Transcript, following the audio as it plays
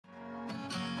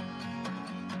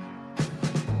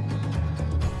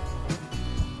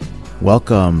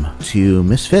Welcome to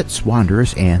Misfits,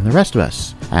 Wanderers, and the rest of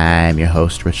us. I'm your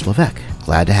host, Rich Levesque.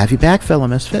 Glad to have you back, fellow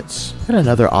Misfits. Got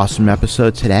another awesome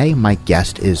episode today. My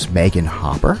guest is Megan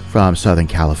Hopper from Southern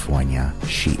California.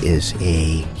 She is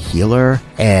a healer,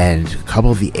 and a couple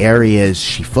of the areas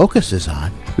she focuses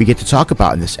on we get to talk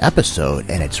about in this episode,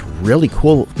 and it's really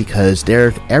cool because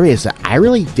they're areas that I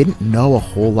really didn't know a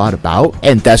whole lot about,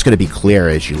 and that's going to be clear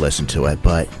as you listen to it.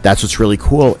 But that's what's really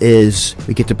cool is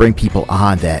we get to bring people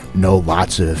on that know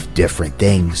lots of different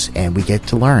things, and we get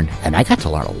to learn. And I got to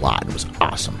learn a lot. It was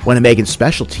awesome. One of Megan's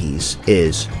specialties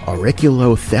is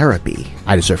auriculotherapy.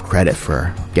 I deserve credit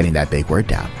for getting that big word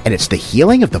down. And it's the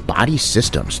healing of the body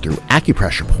systems through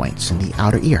acupressure points in the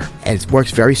outer ear. And it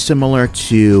works very similar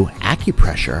to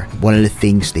acupressure. One of the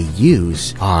things they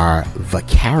use are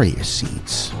Vacaria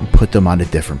seeds. We put them onto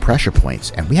different pressure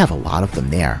points, and we have a lot of them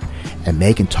there. And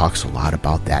Megan talks a lot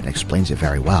about that and explains it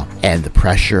very well. And the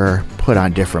pressure put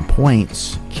on different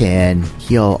points can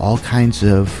heal all kinds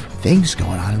of things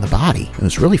going on in the body. It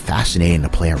was really fascinating to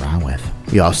play around with.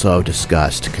 We also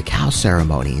discussed cacao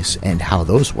ceremonies and how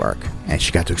those work. And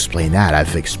she got to explain that.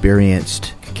 I've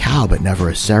experienced cacao, but never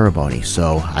a ceremony.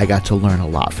 So I got to learn a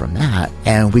lot from that.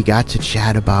 And we got to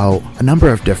chat about a number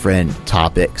of different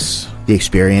topics, the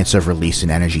experience of release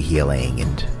and energy healing,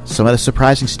 and some of the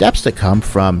surprising steps that come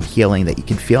from healing that you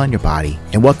can feel in your body,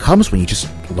 and what comes when you just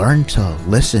learn to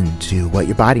listen to what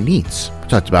your body needs. We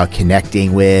talked about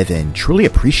connecting with and truly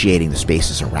appreciating the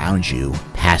spaces around you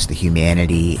past the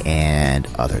humanity and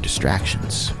other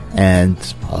distractions.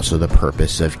 And also the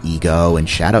purpose of ego and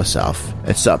shadow self.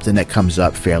 It's something that comes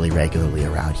up fairly regularly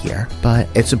around here, but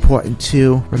it's important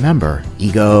to remember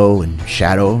ego and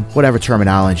shadow, whatever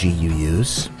terminology you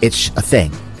use, it's a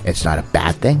thing. It's not a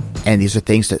bad thing, and these are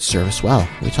things that serve us well.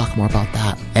 We talk more about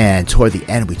that. And toward the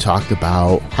end, we talked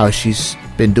about how she's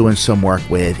been doing some work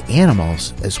with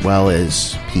animals as well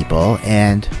as people,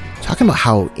 and talking about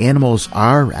how animals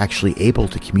are actually able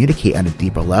to communicate on a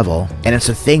deeper level, and it's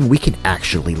a thing we can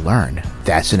actually learn.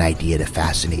 That's an idea that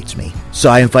fascinates me. So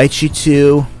I invite you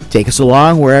to take us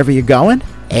along wherever you're going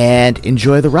and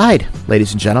enjoy the ride.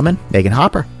 Ladies and gentlemen, Megan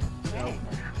Hopper.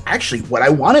 Actually, what I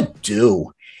want to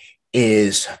do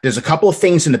is there's a couple of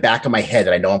things in the back of my head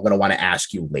that I know I'm going to want to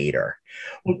ask you later.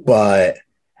 But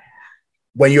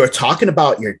when you were talking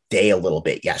about your day a little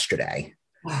bit yesterday,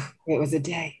 it was a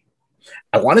day.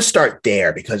 I want to start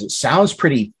there because it sounds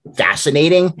pretty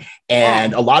fascinating.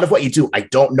 And a lot of what you do, I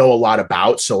don't know a lot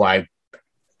about. So I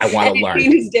want to learn.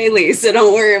 It's daily, so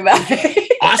don't worry about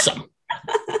it. Awesome.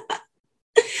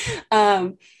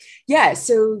 Yeah.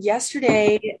 So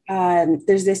yesterday,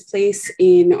 there's this place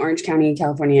in Orange County,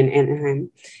 California, in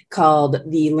Anaheim called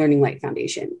the Learning Light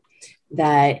Foundation.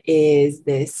 That is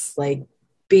this like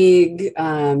big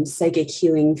psychic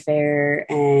healing fair,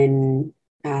 and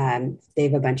they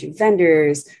have a bunch of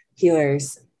vendors,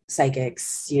 healers,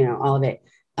 psychics, all of it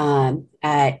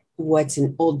at what's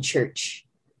an old church.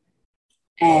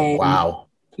 And wow.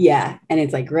 Yeah. And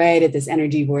it's like right at this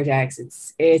energy vortex.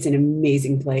 It's an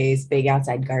amazing place, big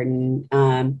outside garden.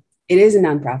 It is a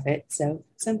nonprofit. So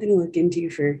something to look into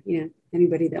for,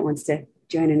 anybody that wants to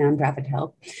join a nonprofit to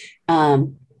help.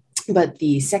 But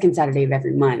the second Saturday of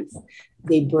every month,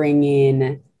 they bring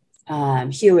in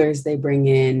healers, they bring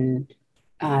in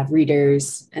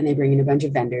readers, and they bring in a bunch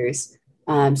of vendors.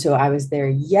 So I was there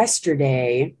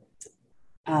yesterday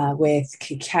with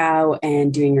cacao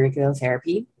and doing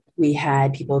auriculotherapy. We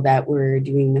had people that were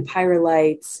doing the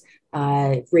pyrolites,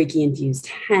 Reiki-infused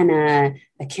henna,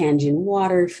 a Kangen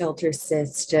water filter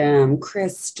system,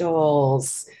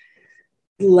 crystals,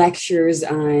 lectures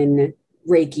on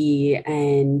Reiki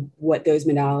and what those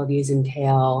modalities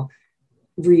entail,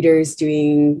 readers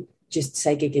doing just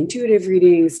psychic intuitive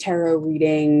readings, tarot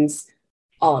readings,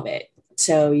 all of it.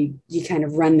 So you kind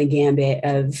of run the gambit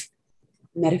of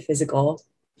metaphysical.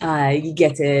 You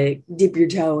get to dip your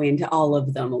toe into all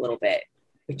of them a little bit.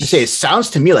 You say it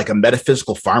sounds to me like a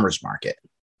metaphysical farmer's market.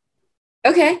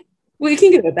 Okay, we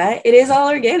can go with that. It is all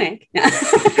organic.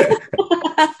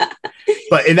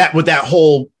 But with that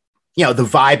whole, the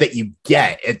vibe that you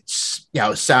get, it's,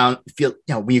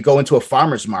 when you go into a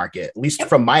farmer's market, at least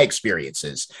from my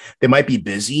experiences, they might be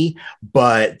busy,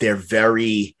 but they're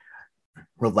very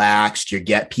relaxed. You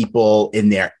get people in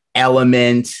their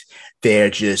element.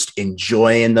 They're just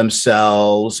enjoying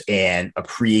themselves and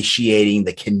appreciating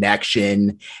the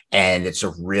connection. And it's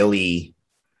a really,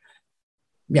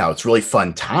 it's really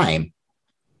fun time.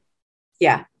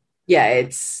 Yeah. Yeah.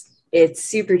 It's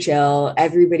super chill.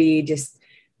 Everybody just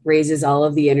raises all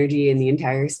of the energy in the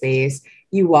entire space.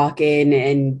 You walk in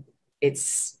and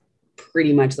it's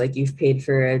pretty much like you've paid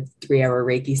for a 3-hour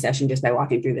Reiki session just by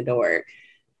walking through the door.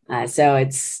 So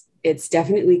it's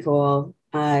definitely cool.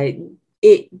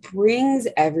 It brings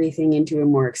everything into a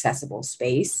more accessible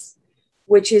space,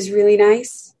 which is really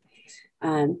nice,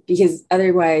 because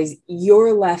otherwise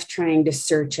you're left trying to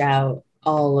search out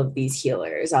all of these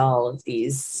healers, all of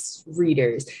these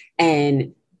readers,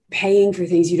 and paying for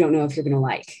things you don't know if you're going to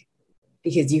like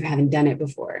because you haven't done it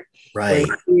before. Right.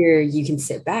 Whereas here you can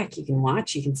sit back, you can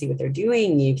watch, you can see what they're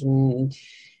doing, you can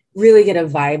really get a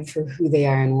vibe for who they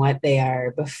are and what they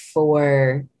are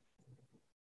before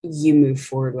you move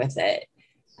forward with it.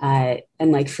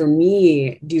 And like for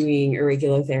me, doing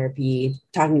auriculotherapy,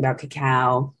 talking about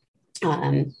cacao,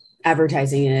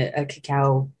 advertising a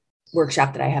cacao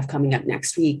workshop that I have coming up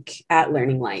next week at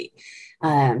Learning Light,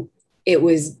 it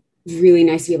was really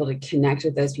nice to be able to connect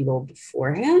with those people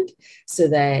beforehand so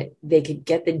that they could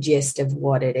get the gist of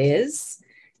what it is,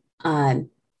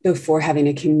 before having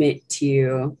to commit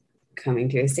to coming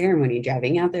to a ceremony,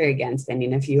 driving out there again,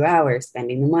 spending a few hours,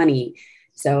 spending the money.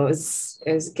 So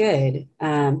it was good.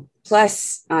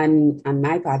 Plus on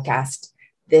my podcast,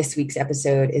 this week's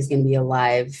episode is going to be a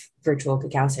live virtual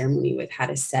cacao ceremony with how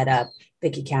to set up the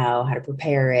cacao, how to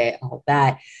prepare it, all of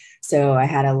that. So I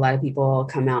had a lot of people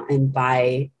come out and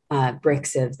buy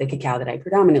bricks of the cacao that I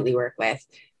predominantly work with,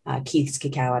 Keith's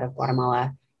Cacao out of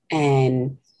Guatemala.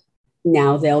 And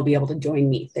now they'll be able to join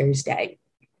me Thursday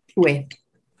with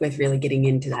really getting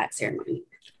into that ceremony.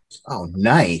 Oh,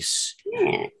 nice.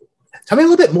 Yeah. Tell me a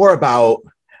little bit more about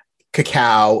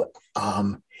cacao.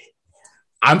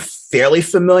 I'm fairly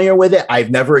familiar with it.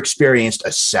 I've never experienced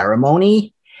a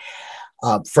ceremony.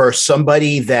 For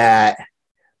somebody that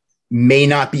may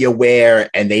not be aware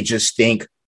and they just think,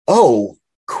 oh,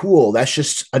 cool, that's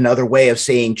just another way of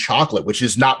saying chocolate, which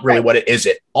is not really what it is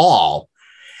at all.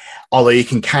 Although you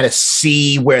can kind of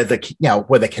see where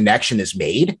the connection is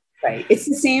made. Right. It's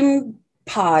the same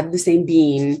pod, the same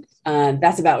bean.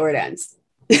 That's about where it ends.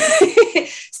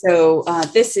 So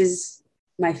this is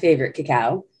my favorite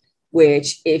cacao,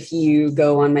 which if you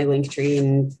go on my link tree,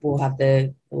 and we'll have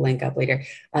the link up later,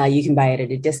 you can buy it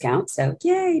at a discount. So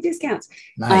yay, discounts.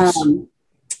 Nice.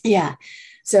 Yeah.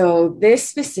 So this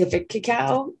specific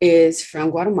cacao is from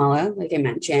Guatemala, like I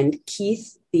mentioned.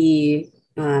 Keith, the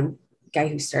guy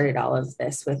who started all of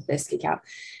this with this cacao,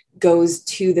 goes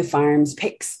to the farms,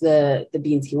 picks the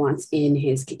beans he wants in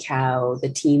his cacao. The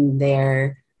team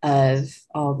there of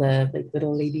all the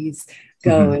little ladies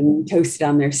go and toast it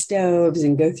on their stoves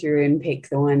and go through and pick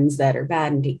the ones that are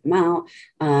bad and take them out.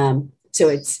 So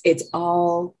it's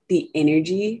all the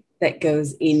energy that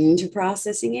goes into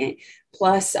processing it,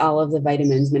 plus all of the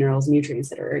vitamins, minerals, nutrients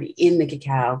that are already in the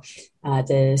cacao,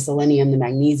 the selenium, the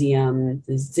magnesium,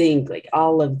 the zinc, like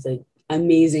all of the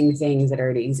amazing things that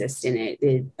already exist in it.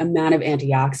 The amount of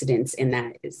antioxidants in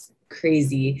that is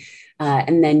crazy.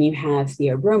 And then you have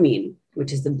theobromine,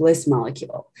 which is the bliss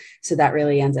molecule. So that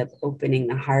really ends up opening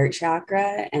the heart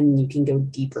chakra and you can go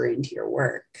deeper into your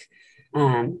work.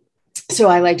 So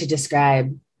I like to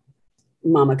describe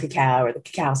Mama Cacao or the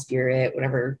cacao spirit,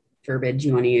 whatever verbiage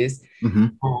you want to use,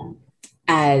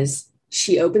 as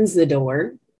she opens the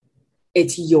door.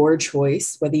 It's your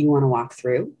choice whether you want to walk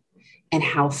through and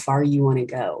how far you want to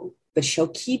go. But she'll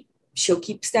keep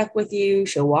step with you.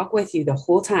 She'll walk with you the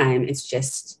whole time.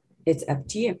 It's up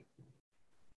to you.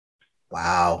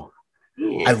 Wow.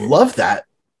 Yeah. I love that.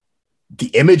 The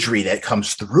imagery that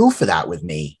comes through for that with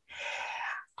me.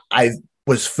 I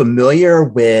was familiar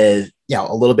with,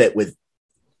 a little bit with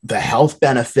the health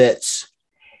benefits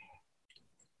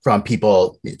from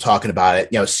people talking about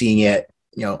it, seeing it,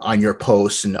 on your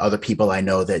posts and other people I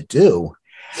know that do.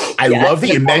 I love that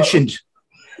you mentioned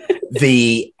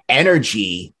the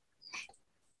energy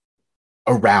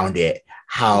around it,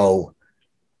 how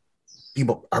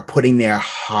people are putting their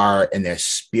heart and their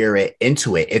spirit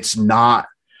into it. It's not,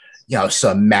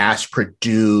 some mass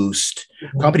produced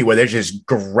company where they're just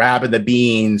grabbing the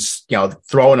beans,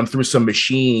 throwing them through some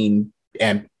machine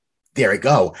and there we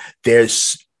go.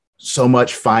 There's so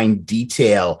much fine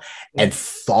detail and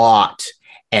thought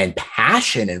and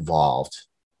passion involved.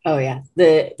 Oh yeah.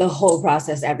 The whole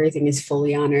process, everything is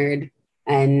fully honored,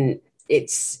 and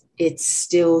it's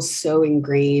still so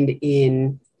ingrained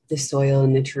in the soil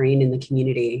and the terrain in the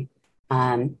community,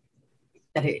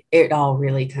 that it all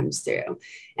really comes through.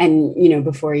 And,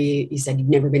 before you said you've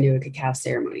never been to a cacao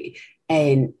ceremony,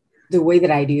 and the way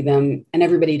that I do them, and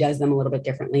everybody does them a little bit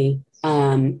differently.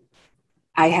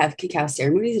 I have cacao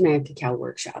ceremonies and I have cacao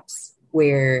workshops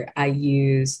where I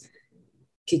use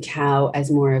cacao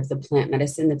as more of the plant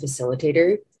medicine, the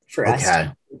facilitator for us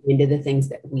to get into the things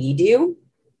that we do.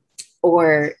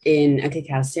 Or in a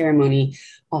cacao ceremony,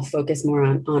 I'll focus more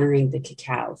on honoring the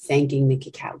cacao, thanking the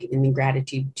cacao, giving the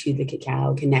gratitude to the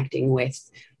cacao, connecting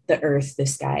with the earth, the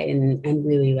sky, and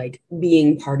really like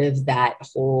being part of that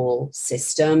whole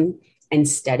system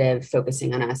instead of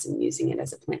focusing on us and using it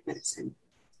as a plant medicine.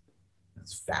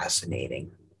 That's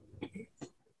fascinating.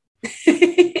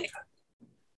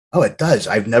 Oh, it does.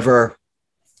 I've never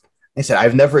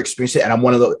experienced it. And I'm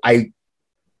one of those, I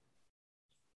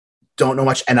don't know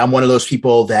much. And I'm one of those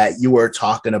people that you were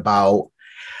talking about.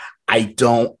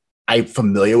 I'm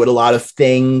familiar with a lot of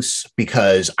things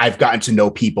because I've gotten to know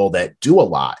people that do a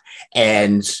lot.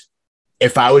 And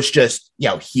if I was just,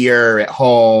 here at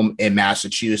home in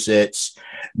Massachusetts,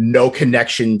 no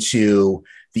connection to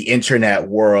the internet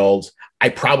world, I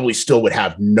probably still would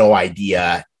have no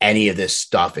idea any of this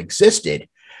stuff existed.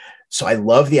 So I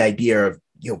love the idea of,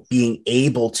 being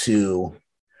able to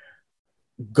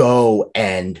go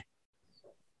and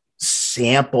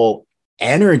sample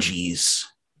energies,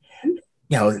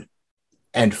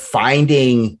 and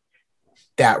finding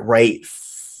that right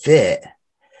fit.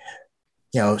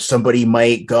 Somebody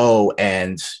might go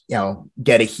and,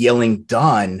 get a healing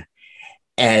done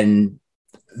and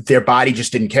their body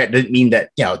just didn't care. It didn't mean that,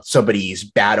 somebody's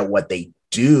bad at what they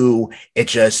do. It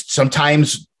just,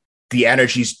 sometimes the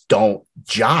energies don't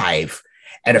jive.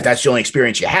 And if that's the only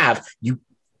experience you have, you're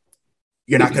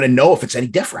not going to know if it's any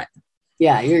different.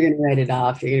 Yeah. You're going to write it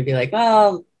off. You're going to be like,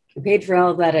 well, I paid for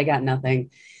all of that. I got nothing.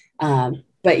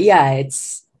 But yeah,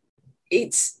 it's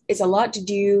a lot to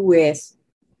do with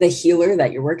the healer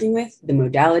that you're working with, the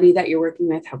modality that you're working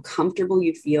with, how comfortable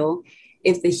you feel.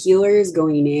 If the healer is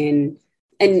going in,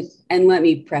 and let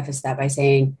me preface that by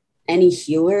saying any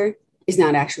healer is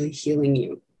not actually healing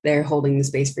you. They're holding the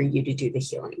space for you to do the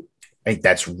healing. I think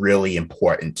that's really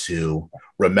important to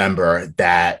remember.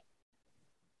 That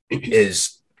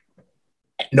is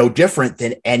no different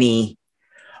than any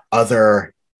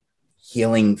other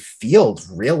healing field,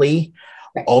 really.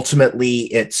 Right.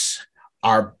 Ultimately, it's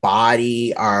our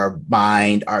body, our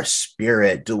mind, our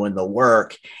spirit doing the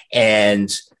work.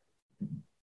 And,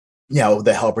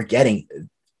 the help we're getting,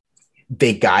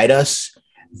 they guide us,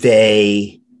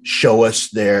 they show us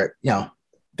their,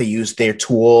 they use their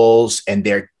tools and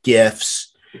their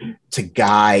gifts to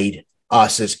guide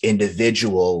us as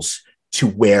individuals to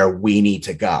where we need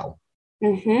to go.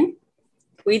 Mm-hmm.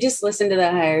 We just listen to the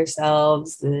higher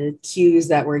selves, the cues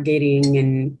that we're getting,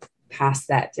 and pass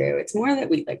that through. It's more that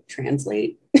we like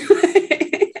translate.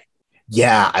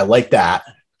 Yeah, I like that.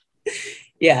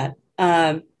 Yeah.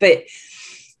 But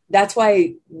that's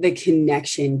why the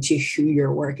connection to who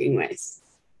you're working with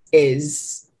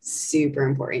is super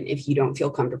important. If you don't feel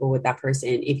comfortable with that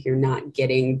person, if you're not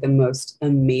getting the most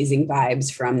amazing vibes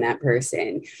from that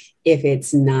person, if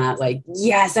it's not like,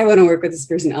 yes, I want to work with this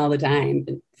person all the time,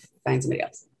 find somebody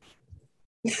else.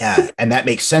 Yeah. And that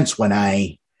makes sense when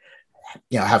I,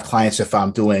 have clients, if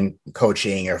I'm doing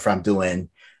coaching or if I'm doing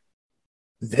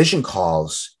vision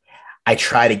calls, I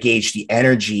try to gauge the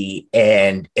energy.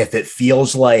 And if it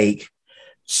feels like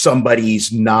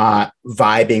somebody's not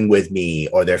vibing with me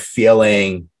or they're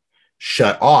feeling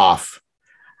shut off,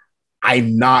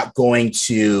 I'm not going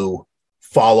to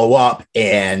follow up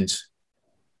and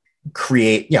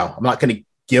create, I'm not going to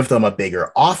give them a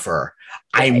bigger offer.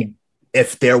 Okay.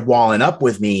 If they're walling up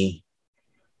with me,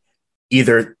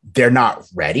 either they're not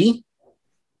ready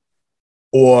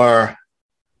or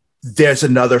there's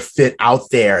another fit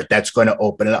out there that's going to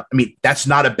open it up. I mean, that's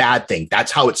not a bad thing.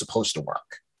 That's how it's supposed to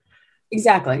work.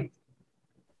 Exactly.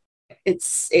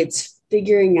 It's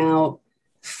figuring out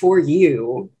for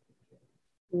you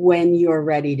when you're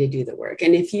ready to do the work.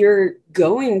 And if you're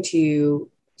going to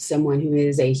someone who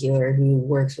is a healer who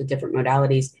works with different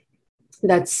modalities,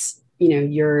 that's,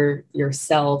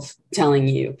 yourself telling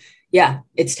you, yeah,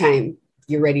 it's time.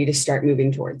 You're ready to start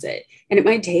moving towards it. And it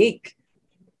might take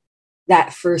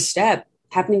that first step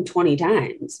happening 20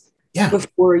 times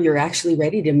before you're actually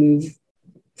ready to move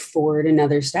forward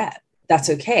another step. That's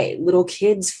okay. Little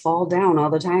kids fall down all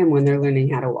the time when they're learning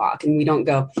how to walk. And we don't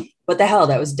go, what the hell?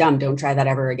 That was dumb. Don't try that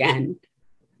ever again.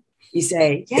 You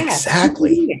say, yeah,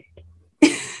 exactly.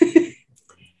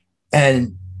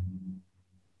 And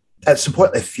that's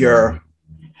important. If you're,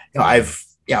 I've,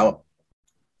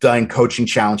 done coaching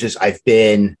challenges. I've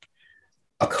been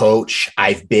a coach.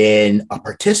 I've been a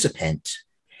participant.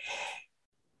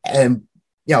 And,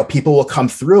 people will come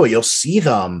through. You'll see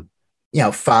them,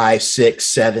 5, 6,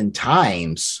 7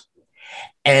 times.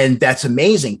 And that's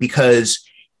amazing because,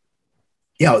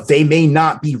 they may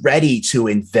not be ready to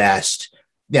invest,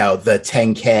 the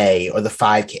 10K or the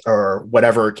 5K or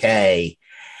whatever K,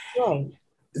 right,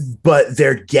 but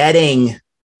they're getting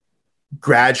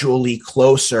gradually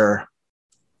closer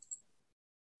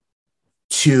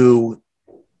to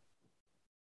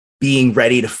being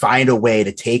ready to find a way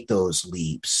to take those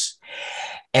leaps.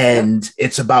 And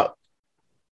it's about,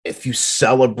 if you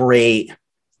celebrate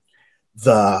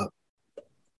the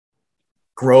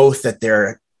growth that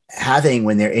they're having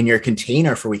when they're in your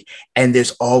container for a week, and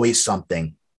there's always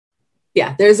something.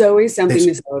 Yeah, there's always something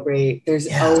to celebrate. There's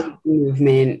always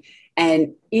movement.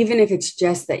 And even if it's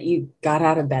just that you got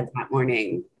out of bed that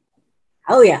morning,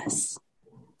 hell yes.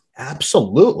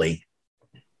 Absolutely.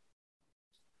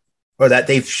 Or that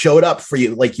they've showed up for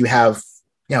you, like you have,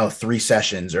 3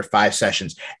 sessions or 5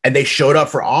 sessions, and they showed up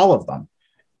for all of them.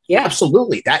 Yeah,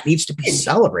 absolutely. That needs to be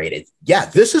celebrated. Yeah,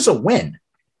 this is a win.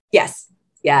 Yes.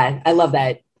 Yeah, I love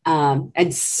that.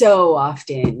 And so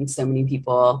often, so many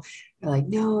people are like,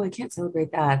 no, I can't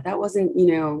celebrate that. That wasn't,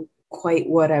 quite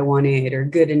what I wanted or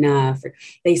good enough. Or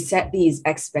they set these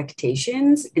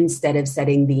expectations instead of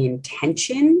setting the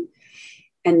intention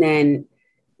and then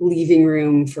leaving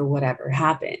room for whatever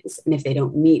happens. And if they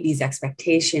don't meet these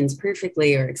expectations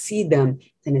perfectly or exceed them,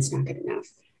 then it's not good enough.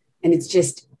 And it's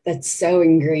just, that's so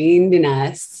ingrained in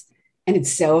us. And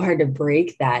it's so hard to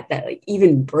break that like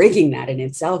even breaking that in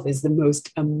itself is the most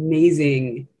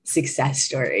amazing success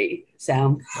story.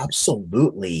 So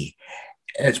absolutely.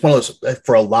 And it's one of those,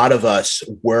 for a lot of us,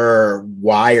 we're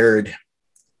wired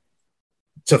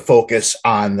to focus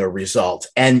on the result,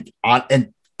 and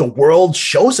the world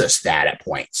shows us that at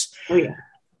points. Oh yeah.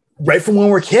 Right from when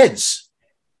we're kids,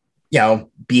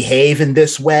 behave in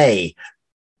this way.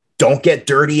 Don't get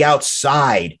dirty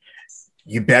outside.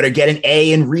 You better get an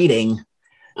A in reading.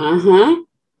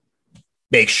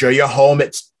 Make sure you're home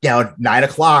at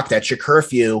 9:00. That's your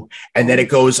curfew. And then it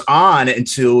goes on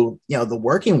into, the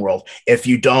working world. If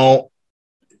you don't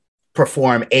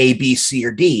perform A, B, C,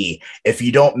 or D, if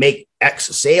you don't make X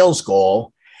sales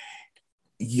goal,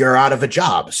 you're out of a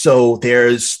job. So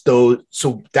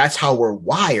so that's how we're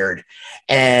wired.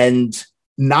 And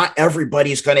not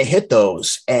everybody's going to hit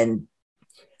those. And,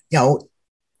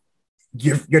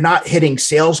 you're not hitting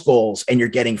sales goals and you're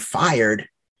getting fired.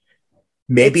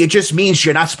 Maybe it just means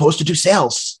you're not supposed to do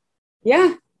sales.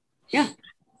 Yeah. Yeah.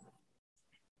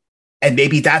 And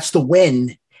maybe that's the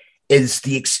win, is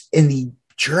in the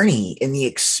journey, in the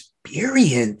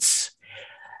experience.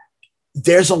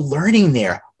 There's a learning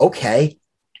there. Okay.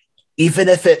 Even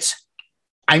if it's,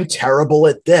 I'm terrible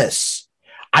at this.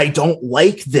 I don't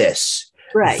like this.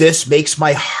 Right. This makes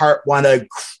my heart want to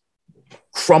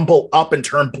crumble up and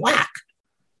turn black.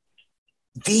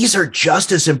 These are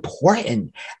just as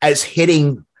important as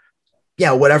hitting,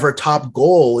 whatever top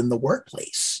goal in the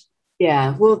workplace.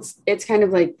 Yeah. Well, it's kind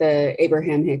of like the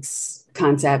Abraham Hicks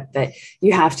concept that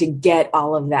you have to get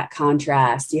all of that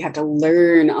contrast. You have to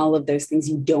learn all of those things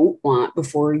you don't want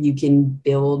before you can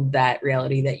build that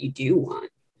reality that you do want.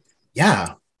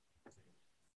 Yeah.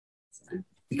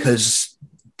 Because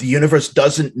the universe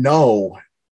doesn't know.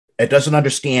 It doesn't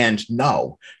understand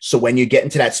no. So when you get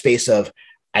into that space of,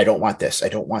 I don't want this, I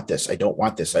don't want this, I don't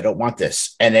want this, I don't want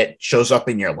this, and it shows up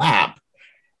in your lap,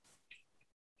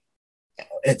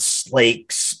 it's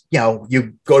like,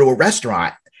 you go to a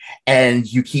restaurant and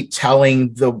you keep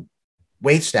telling the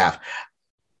waitstaff,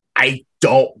 I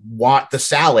don't want the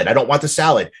salad. I don't want the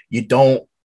salad. You don't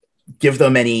give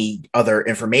them any other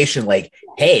information like,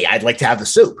 hey, I'd like to have the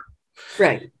soup.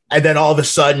 Right. And then all of a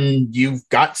sudden you've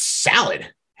got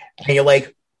salad. And you're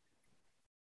like,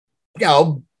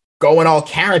 going all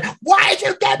Karen, why did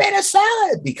you give me the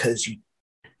salad? Because you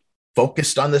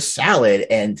focused on the salad,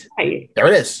 and there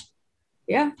it is.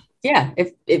 Yeah. Yeah.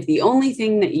 If the only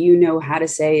thing that you know how to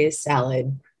say is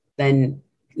salad, then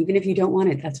even if you don't want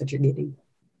it, that's what you're getting.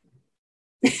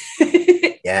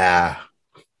 Yeah.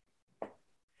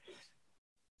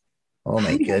 Oh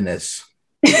my goodness.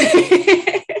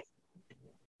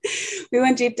 We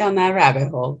went deep down that rabbit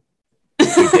hole.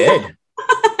 We did.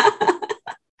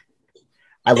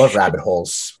 I love rabbit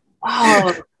holes.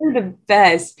 Oh, they're the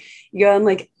best. You go on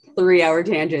like 3-hour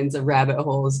tangents of rabbit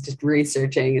holes, just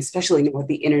researching, especially now with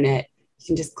the internet. You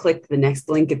can just click the next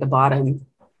link at the bottom.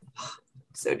 Oh,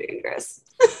 so dangerous.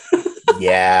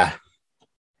 Yeah.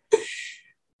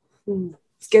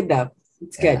 It's good though.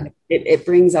 It's good. It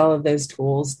brings all of those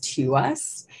tools to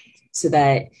us so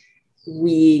that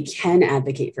we can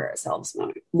advocate for ourselves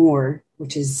more,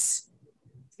 which is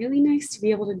really nice to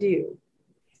be able to do.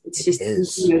 It's just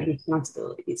using those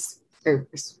responsibilities,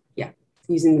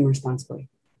 using them responsibly.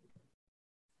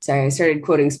 Sorry, I started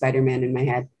quoting Spider-Man in my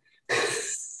head.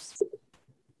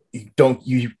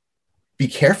 You be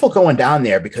careful going down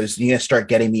there, because you're going to start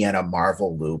getting me in a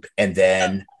Marvel loop. And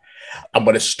then I'm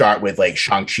going to start with like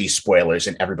Shang-Chi spoilers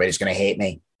and everybody's going to hate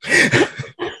me.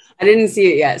 I didn't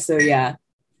see it yet. So yeah.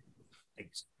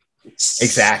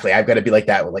 Exactly. I've got to be like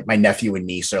that with like my nephew and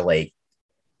niece are like,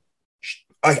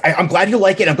 I'm glad you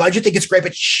like it. I'm glad you think it's great,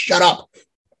 but shut up.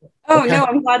 Oh, okay. No,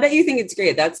 I'm glad that you think it's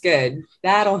great. That's good.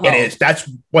 That'll help. It is. That's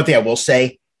one thing I will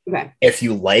say. Okay. If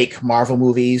you like Marvel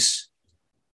movies,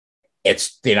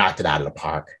 they knocked it out of the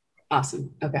park.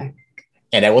 Awesome. Okay.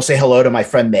 And I will say hello to my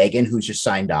friend Megan, who's just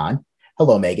signed on.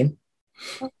 Hello, Megan.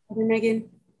 Hello, Megan.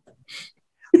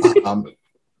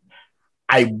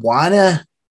 I want to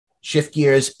shift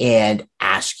gears and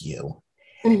ask you.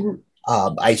 Mm-hmm.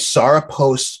 I saw a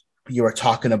post you were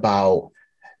talking about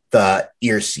the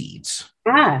ear seeds.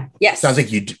 Yes. Sounds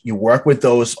like you work with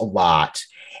those a lot,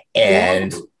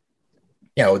 and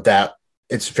that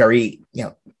it's very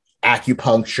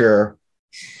acupuncture.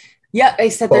 Yeah,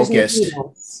 except focused. There's no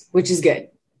needles, which is good.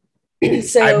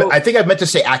 So I think I meant to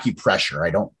say acupressure.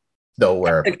 I don't know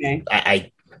where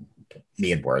I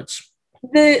mean words.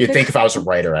 You'd think if I was a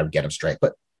writer, I would get them straight,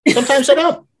 but sometimes I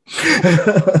don't.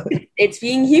 It's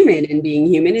being human, and being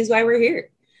human is why we're here.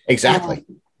 Exactly.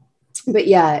 But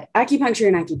yeah, acupuncture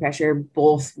and acupressure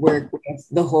both work with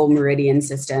the whole meridian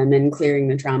system and clearing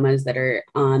the traumas that are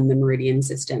on the meridian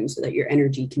system so that your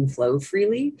energy can flow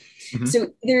freely. Mm-hmm. So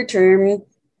either term,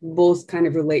 both kind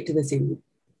of relate to the same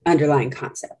underlying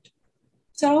concept.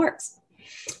 So it works.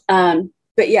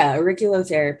 But yeah,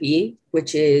 auriculotherapy,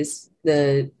 which is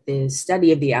the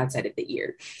study of the outside of the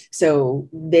ear. So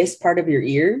this part of your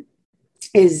ear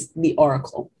is the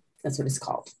auricle. That's what it's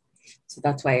called. So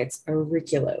that's why it's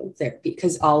auriculotherapy,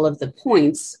 because all of the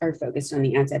points are focused on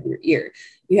the outside of your ear.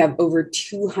 You have over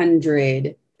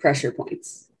 200 pressure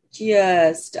points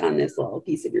just on this little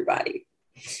piece of your body.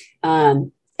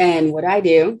 And what I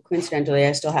do, coincidentally,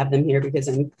 I still have them here because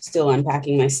I'm still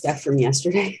unpacking my stuff from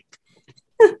yesterday.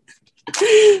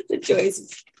 The choice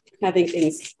of having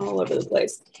things all over the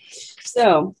place.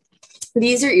 So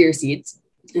these are ear seeds,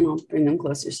 and I'll bring them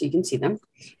closer so you can see them.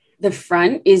 The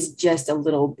front is just a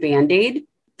little Band-Aid,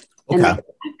 and the back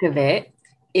of it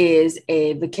is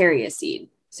a Vicaria seed.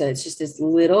 So it's just this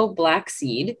little black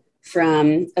seed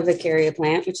from a Vicaria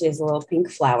plant, which is a little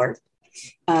pink flower.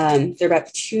 They're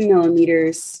about 2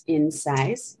 millimeters in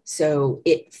size. So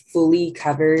it fully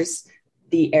covers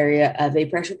the area of a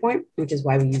pressure point, which is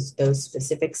why we use those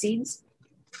specific seeds.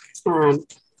 And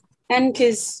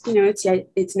because,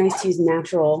 it's nice to use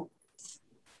natural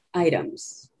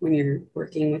items when you're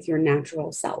working with your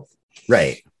natural self.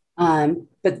 Right.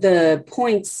 But the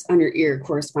points on your ear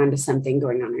correspond to something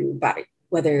going on in your body,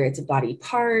 whether it's a body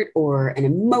part or an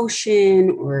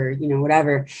emotion or,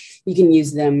 whatever. You can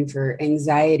use them for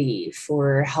anxiety,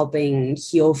 for helping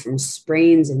heal from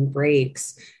sprains and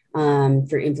breaks,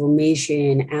 for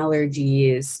inflammation,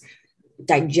 allergies,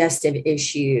 digestive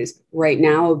issues. Right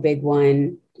now, a big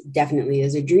one definitely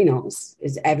is adrenals,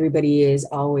 is everybody is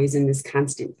always in this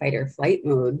constant fight or flight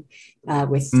mode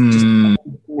with just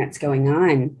everything that's going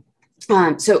on.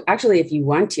 So actually, if you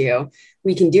want to,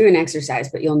 we can do an exercise,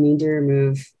 but you'll need to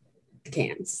remove the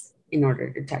cans in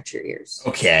order to touch your ears.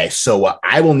 Okay. So what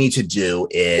I will need to do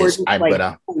is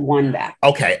one back.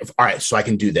 Okay. All right. So I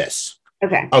can do this.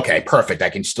 Okay. Perfect.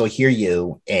 I can still hear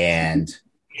you and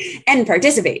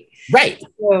participate. Right.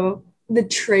 So the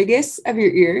tragus of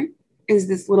your ear is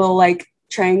this little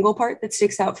triangle part that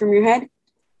sticks out from your head.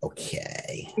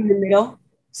 Okay. In the middle.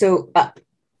 So up.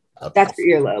 That's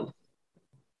your earlobe.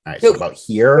 All right. So about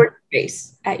here.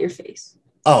 At your face.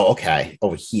 Oh, okay.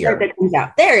 Over here. That comes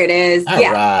out. There it is. All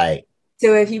right.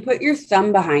 So if you put your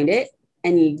thumb behind it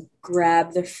and you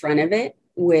grab the front of it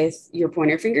with your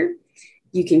pointer finger,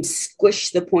 you can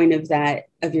squish the point of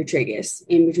your tragus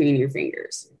in between your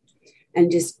fingers and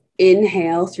just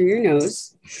inhale through your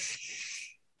nose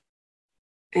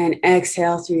and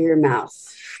exhale through your mouth.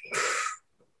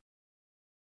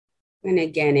 And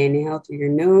again, inhale through your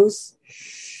nose.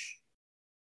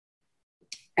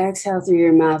 Exhale through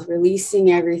your mouth,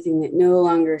 releasing everything that no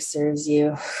longer serves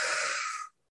you.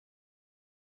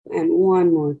 And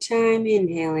one more time,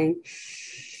 inhaling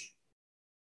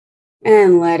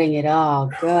and letting it all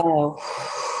go.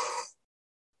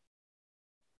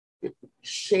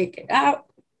 Shake it out.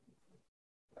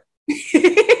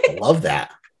 I love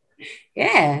that.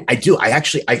 Yeah. I do.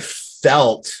 I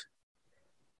felt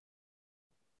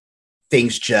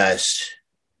things just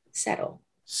settle,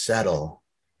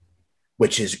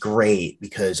 which is great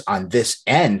because on this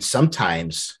end,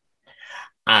 sometimes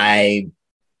as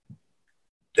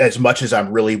much as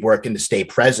I'm really working to stay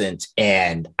present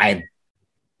and I'm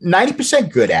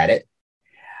 90% good at it,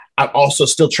 I'm also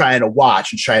still trying to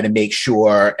watch and trying to make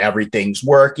sure everything's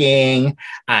working.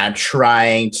 I'm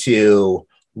trying to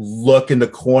look in the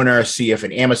corner, see if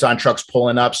an Amazon truck's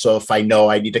pulling up. So if I know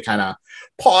I need to kind of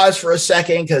pause for a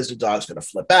second because the dog's going to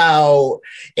flip out,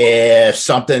 if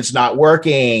something's not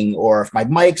working, or if my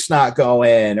mic's not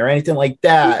going or anything like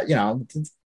that,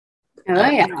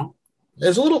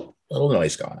 there's a little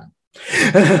noise going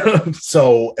on.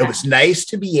 So it was nice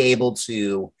to be able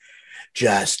to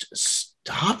just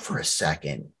stop for a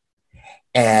second,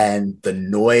 and the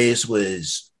noise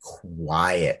was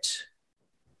quiet.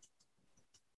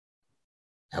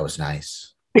 That was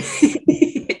nice.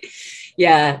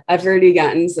 Yeah, I've already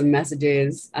gotten some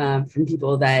messages from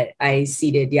people that I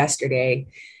seated yesterday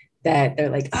that they're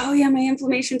like, oh yeah, my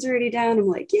inflammation's already down. I'm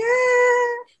like, yeah.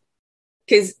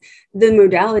 Because the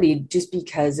modality, just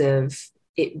because of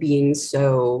it being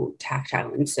so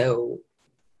tactile and so,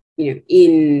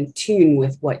 in tune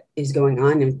with what is going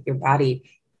on in your body,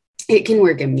 it can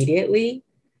work immediately,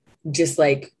 just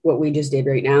like what we just did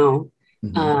right now.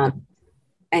 Mm-hmm.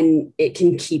 And it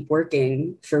can keep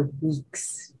working for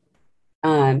weeks.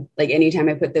 Like anytime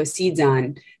I put those seeds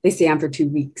on, they stay on for 2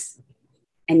 weeks,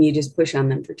 and you just push on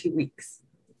them for 2 weeks.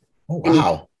 Oh,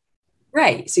 wow.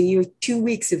 Right. So you have 2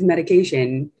 weeks of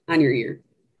medication on your ear,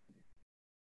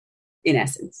 in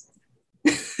essence,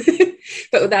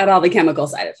 but without all the chemical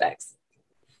side effects.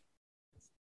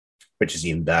 Which is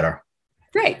even better.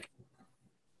 Right.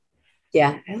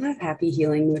 Yeah. I love happy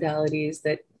healing modalities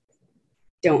that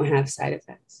don't have side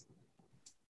effects.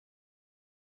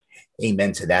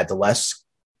 Amen to that. The less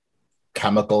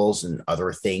chemicals and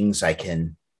other things I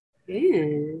can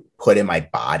put in my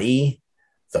body,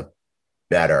 the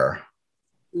better.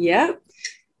 Yeah.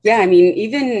 Yeah. I mean,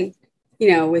 even,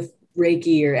 with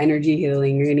Reiki or energy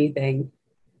healing or anything,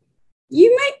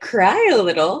 you might cry a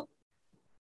little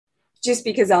just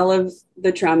because all of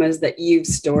the traumas that you've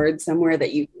stored somewhere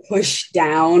that you push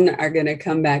down are going to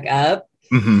come back up.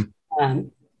 Mm-hmm.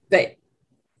 But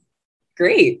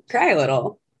great, cry a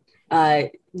little,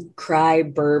 cry,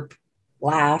 burp,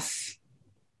 laugh,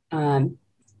 pass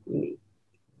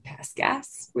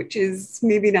gas, which is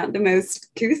maybe not the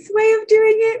most couth way of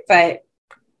doing it, but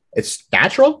it's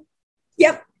natural.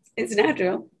 Yep, it's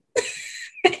natural.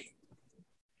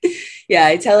 Yeah,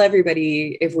 I tell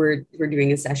everybody if we're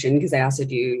doing a session, because I also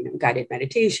do guided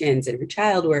meditations, inner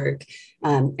child work,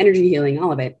 energy healing,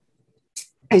 all of it.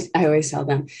 I always tell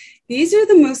them, these are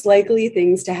the most likely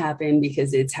things to happen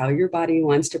because it's how your body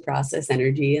wants to process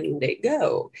energy and let it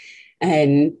go.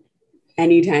 And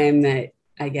anytime that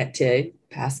I get to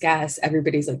pass gas,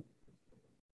 everybody's like,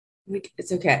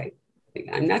 it's okay. Like,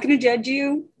 I'm not going to judge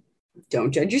you.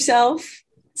 Don't judge yourself.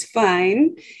 It's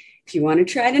fine. If you want to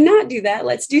try to not do that,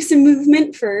 let's do some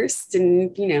movement first.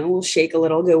 And, we'll shake a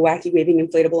little, go wacky waving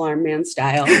inflatable arm man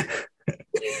style.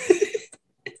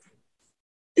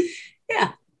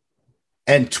 Yeah.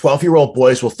 And 12-year-old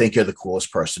boys will think you're the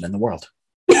coolest person in the world.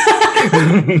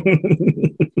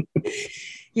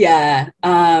 Yeah.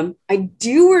 I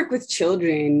do work with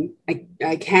children.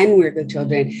 I can work with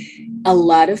children. A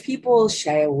lot of people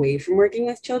shy away from working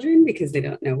with children because they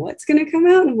don't know what's going to come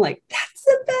out. And I'm like, that's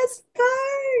the best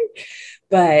part.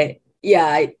 But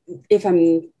yeah, if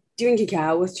I'm doing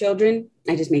cacao with children,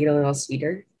 I just make it a little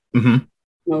sweeter,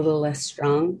 mm-hmm. a little less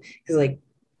strong. Because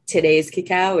today's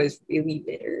cacao is really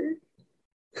bitter.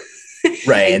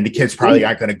 Right. And the kids probably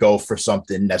aren't going to go for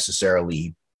something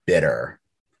necessarily bitter.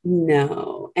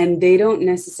 No. And they don't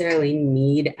necessarily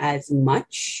need as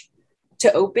much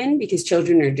to open because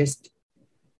children are just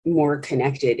more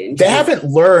connected. And they haven't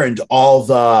learned all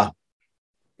the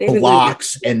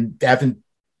blocks and they haven't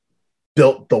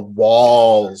built the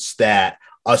walls that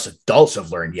us adults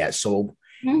have learned yet. So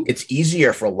it's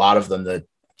easier for a lot of them to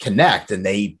connect, and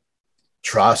they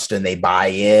trust and they buy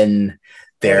in.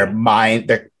 Their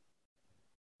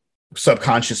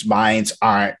subconscious minds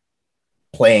aren't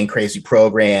playing crazy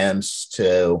programs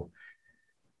to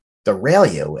derail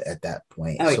you at that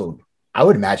point. So I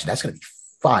would imagine that's going to be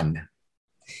fun.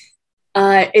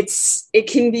 It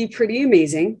can be pretty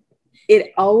amazing.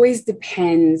 It always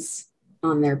depends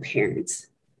on their parents.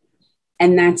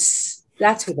 And that's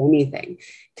with anything,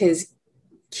 because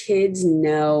kids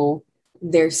know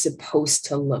they're supposed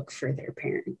to look for their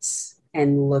parents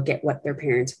and look at what their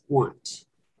parents want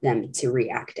them to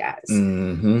react as.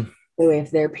 Mm-hmm. So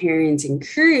if their parents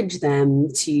encourage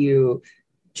them to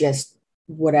just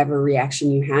whatever reaction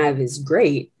you have is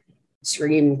great,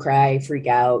 scream, cry, freak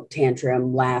out,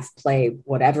 tantrum, laugh, play,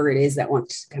 whatever it is that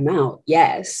wants to come out,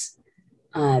 yes,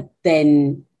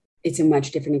 then it's a much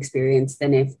different experience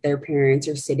than if their parents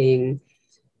are sitting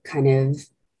kind of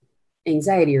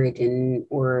anxiety ridden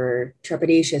or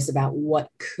trepidatious about what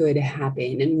could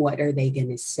happen and what are they going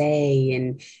to say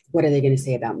and what are they going to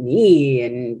say about me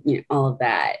and all of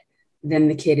that, then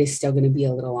the kid is still going to be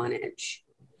a little on edge.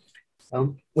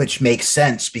 So, which makes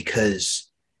sense because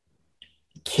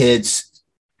kids,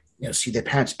 see their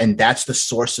parents, and that's the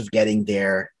source of getting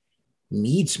their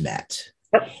needs met.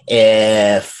 yep.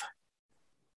 If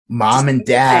mom and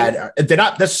dad, they're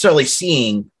not necessarily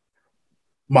seeing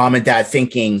mom and dad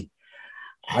thinking,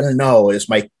 I don't know,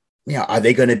 are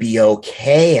they going to be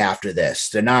okay after this?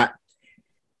 They're not,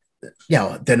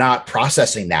 they're not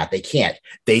processing that. They can't.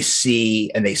 They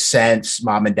see and they sense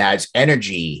mom and dad's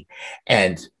energy.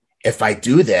 And if I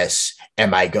do this,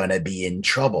 am I going to be in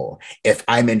trouble? If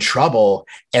I'm in trouble,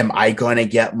 am I going to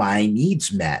get my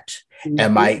needs met? Mm-hmm.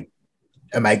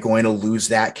 Am I going to lose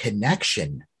that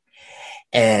connection?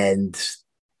 And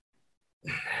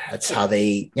that's how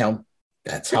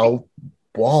that's how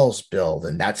walls build.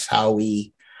 And that's how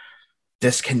we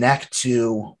disconnect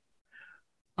to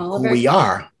who we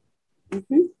are.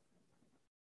 Mm-hmm.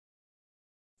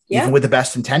 Yeah. Even with the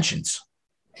best intentions.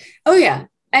 Oh yeah.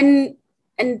 And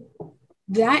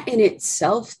that in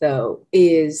itself though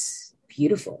is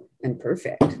beautiful and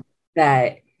perfect,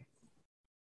 that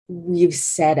we've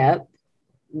set up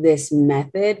this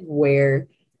method where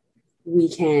we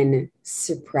can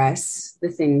suppress the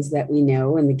things that we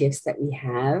know and the gifts that we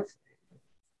have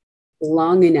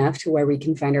long enough to where we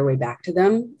can find our way back to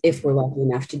them if we're lucky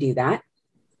enough to do that.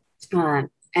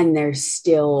 And they're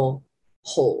still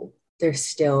whole. They're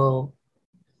still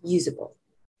usable,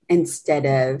 instead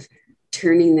of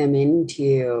turning them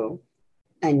into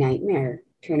a nightmare,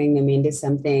 turning them into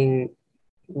something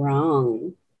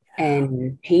wrong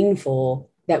and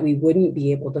painful that we wouldn't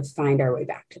be able to find our way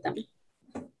back to them.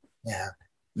 Yeah.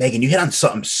 Megan, you hit on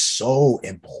something so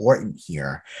important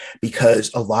here,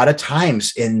 because a lot of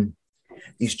times in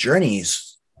these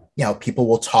journeys, people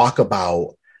will talk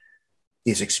about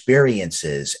these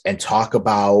experiences and talk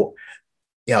about,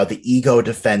 the ego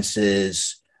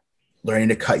defenses, learning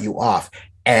to cut you off.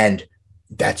 And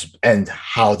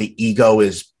how the ego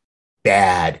is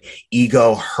bad.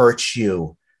 Ego hurts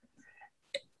you.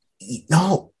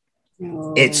 No,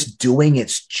 it's doing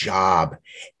its job.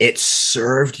 It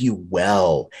served you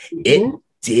well. Mm-hmm. It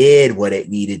did what it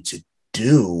needed to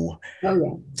do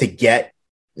to get,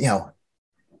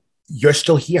 you're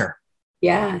still here.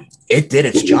 Yeah. It did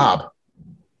its job.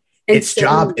 Its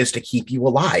job is to keep you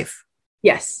alive.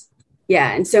 Yes.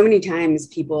 Yeah. And so many times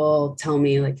people tell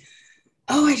me like,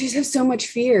 oh, I just have so much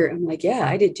fear. I'm like, yeah,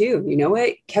 I did too. You know what?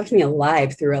 It kept me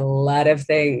alive through a lot of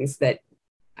things that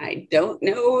I don't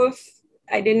know if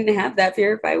I didn't have that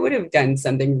fear, if I would have done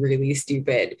something really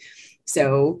stupid.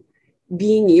 So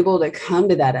being able to come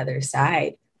to that other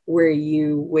side where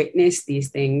you witness these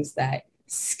things that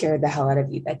scared the hell out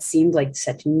of you, that seemed like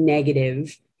such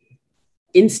negative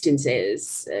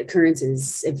instances,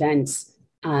 occurrences, events,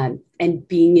 and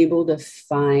being able to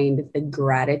find the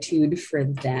gratitude for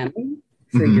them,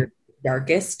 for mm-hmm. your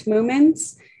darkest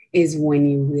moments, is when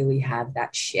you really have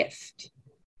that shift,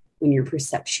 when your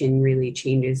perception really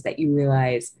changes, that you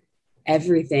realize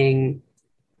everything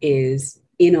is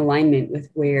in alignment with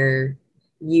where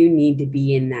you need to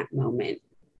be in that moment,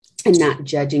 and not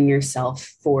judging yourself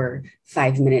for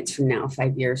 5 minutes from now,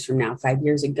 5 years from now, 5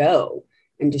 years ago,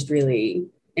 and just really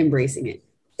embracing it.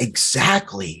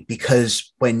 Exactly.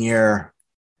 Because when you're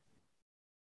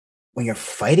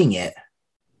fighting it,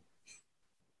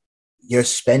 you're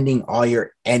spending all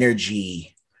your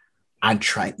energy on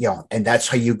trying, and that's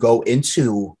how you go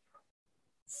into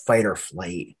fight or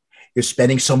flight. You're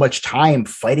spending so much time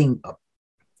fighting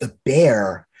the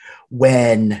bear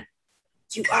when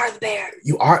you are the bear.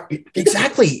 You are,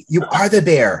 exactly. You are the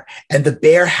bear. And the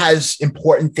bear has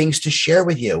important things to share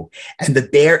with you. And the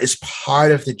bear is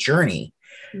part of the journey.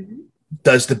 Mm-hmm.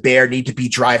 Does the bear need to be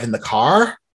driving the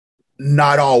car?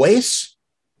 Not always.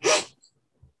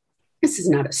 This is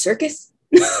not a circus.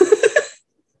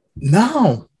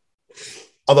 No.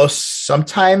 Although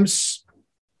sometimes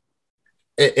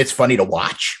it's funny to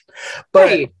watch,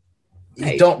 but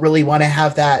you don't really want to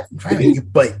have that in front of you.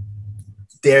 But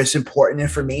there's important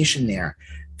information there.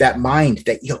 That mind,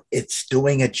 that it's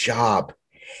doing a job.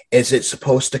 Is it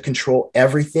supposed to control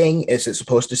everything? Is it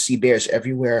supposed to see bears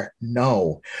everywhere?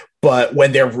 No. But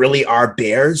when there really are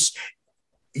bears,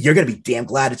 you're going to be damn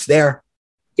glad it's there.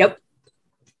 Yep.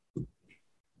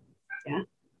 Yeah.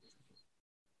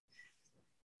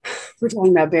 We're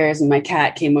talking about bears and my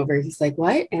cat came over. He's like,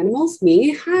 what? Animals?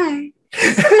 Me? Hi.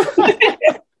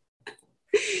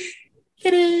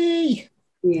 Kitty.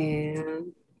 Yeah,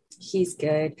 he's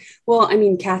good. Well, I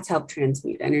mean, cats help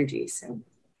transmute energy, so.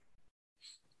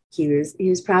 he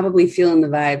was probably feeling the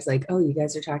vibes like, oh, you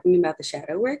guys are talking about the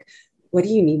shadow work. What do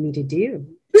you need me to do?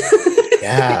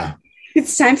 Yeah.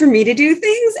 It's time for me to do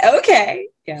things. Okay.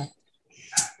 Yeah.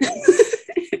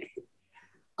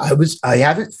 I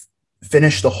haven't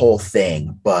finished the whole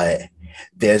thing, but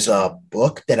there's a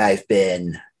book that I've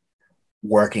been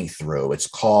working through. It's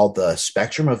called The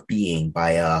Spectrum of Being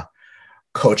by a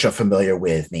coach I'm familiar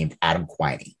with named Adam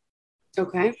Quiney.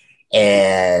 Okay.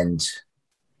 And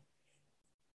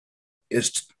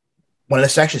it's one of the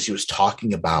sections he was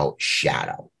talking about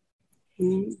shadow.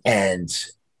 Mm-hmm. And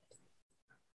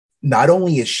not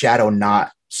only is shadow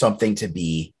not something to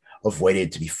be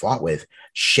avoided, to be fought with,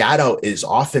 shadow is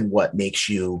often what makes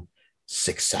you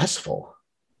successful.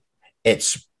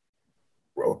 It's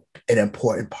an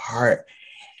important part.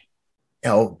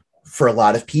 For a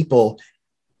lot of people,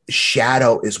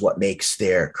 shadow is what makes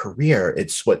their career.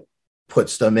 It's what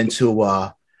puts them into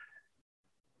a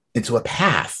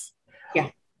path.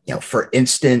 Yeah. For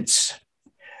instance,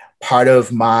 part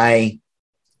of my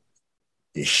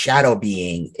shadow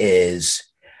being is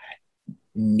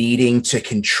needing to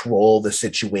control the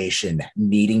situation,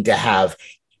 needing to have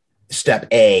step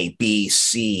A, B,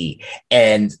 C,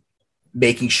 and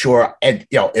making sure, and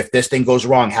if this thing goes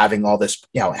wrong, having all this,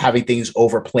 having things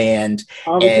over planned,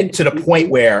 and to the point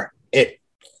where it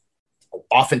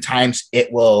oftentimes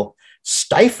it will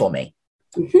stifle me.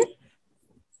 Mm-hmm.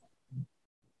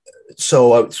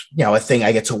 So a thing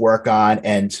I get to work on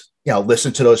and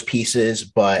listen to those pieces,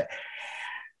 but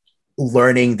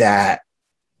learning that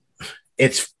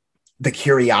it's the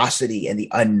curiosity and the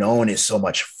unknown is so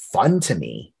much fun to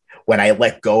me when I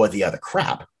let go of the other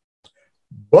crap.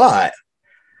 But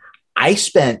I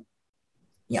spent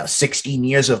 16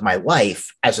 years of my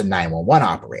life as a 911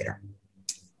 operator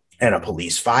and a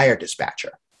police fire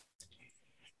dispatcher.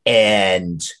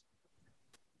 And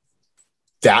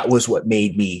that was what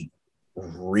made me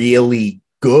really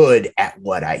good at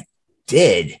what I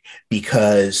did,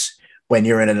 because when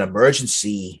you're in an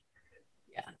emergency,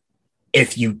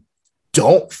 if you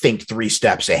don't think 3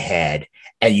 steps ahead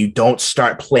and you don't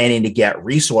start planning to get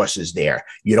resources there,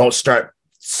 you don't start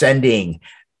sending,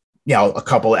 a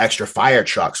couple of extra fire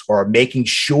trucks or making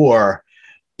sure,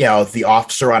 the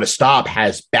officer on a stop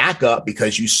has backup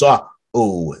because you saw,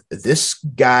 oh, this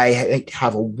guy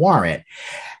have a warrant.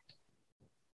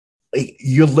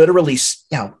 You literally,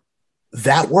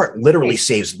 that work literally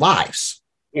saves lives.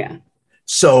 Yeah.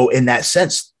 So in that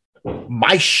sense,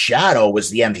 my shadow was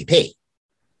the MVP.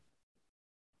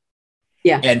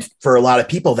 Yeah. And for a lot of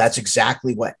people, that's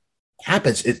exactly what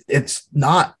happens. It's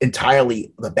not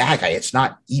entirely the bad guy. It's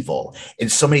not evil. In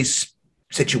so many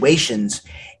situations,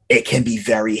 it can be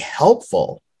very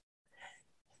helpful.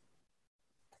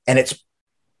 And it's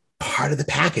part of the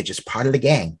package. It's part of the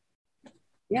gang.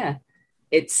 Yeah.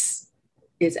 It's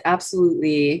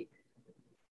absolutely,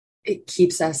 it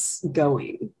keeps us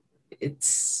going.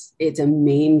 It's a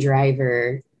main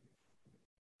driver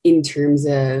in terms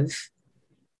of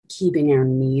keeping our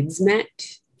needs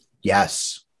met.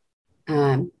 Yes.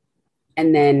 And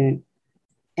then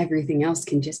everything else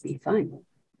can just be fun.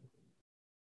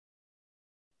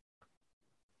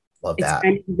 Love that.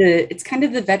 It's kind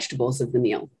of the vegetables of the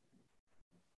meal.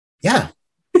 Yeah.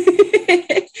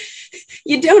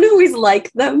 You don't always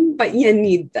like them, but you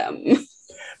need them.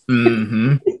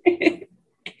 Mm-hmm.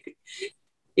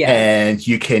 Yeah. And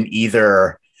you can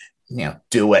either,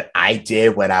 do what I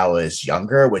did when I was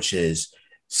younger, which is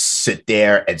sit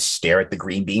there and stare at the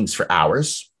green beans for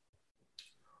hours.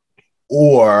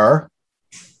 Or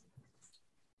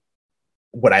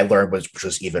what I learned which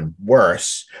was even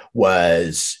worse,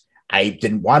 was I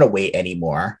didn't want to wait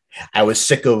anymore. I was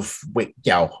sick of,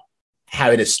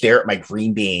 having to stare at my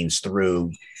green beans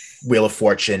through Wheel of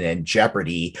Fortune and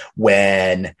Jeopardy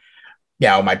when,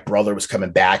 my brother was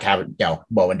coming back, having,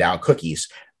 mowing down cookies.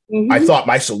 Mm-hmm. I thought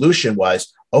my solution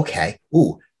was, okay,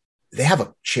 they have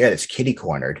a chair that's kitty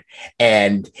cornered.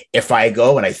 And if I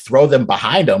go and I throw them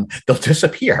behind them, they'll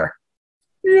disappear.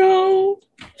 No.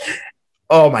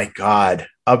 Oh my God.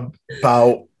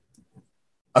 About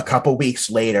a couple weeks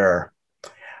later,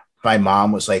 my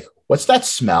mom was like, what's that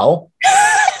smell?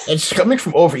 It's coming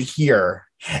from over here.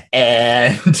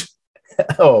 And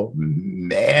oh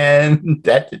man,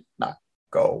 that did not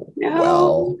go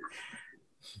well.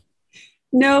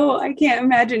 No, I can't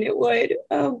imagine it would.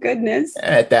 Oh goodness.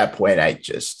 And at that point, I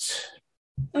just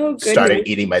started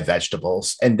eating my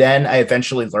vegetables. And then I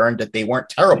eventually learned that they weren't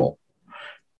terrible.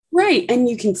 Right. And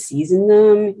you can season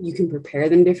them. You can prepare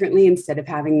them differently instead of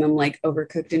having them like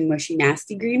overcooked and mushy,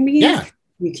 nasty green beans. Yeah.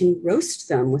 You can roast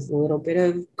them with a little bit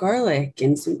of garlic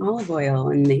and some olive oil,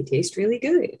 and they taste really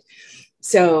good.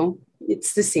 So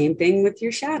it's the same thing with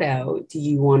your shadow. Do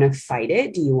you want to fight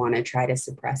it? Do you want to try to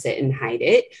suppress it and hide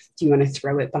it? Do you want to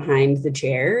throw it behind the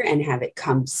chair and have it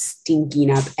come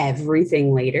stinking up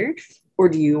everything later? Or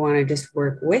do you want to just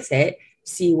work with it,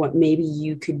 see what maybe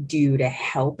you could do to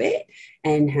help it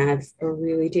and have a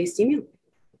really tasty meal?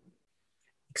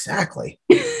 Exactly.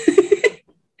 I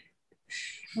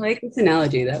like this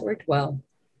analogy. That worked well.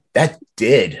 That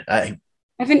did. I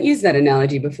haven't used that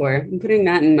analogy before. I'm putting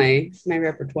that in my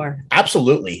repertoire.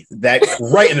 Absolutely. That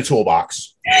right in the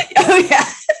toolbox. Oh, yeah.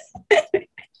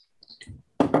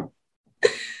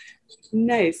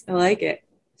 Nice. I like it.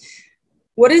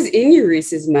 What is in your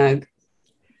Reese's mug?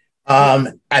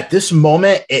 At this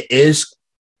moment, it is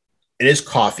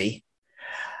coffee.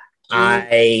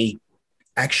 I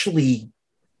actually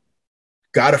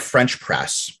got a French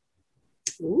press.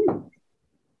 Ooh.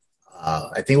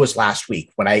 I think it was last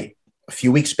week a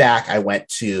few weeks back, I went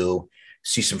to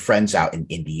see some friends out in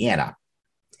Indiana.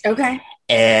 Okay.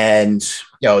 And,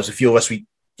 it was a few of us, we,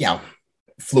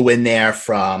 flew in there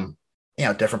from,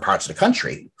 different parts of the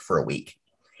country for a week.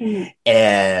 Mm-hmm.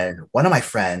 And one of my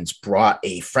friends brought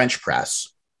a French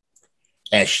press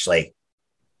and she's like,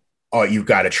 oh, you've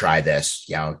got to try this,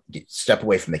 step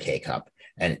away from the K-cup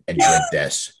and drink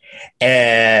this.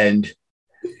 And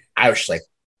I was just like,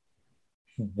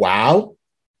 wow,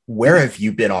 where have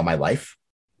you been all my life?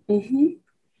 Mm-hmm.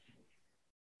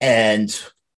 And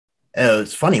it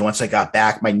was funny. Once I got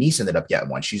back, my niece ended up getting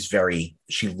one.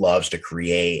 She loves to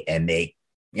create and make,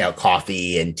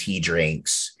 coffee and tea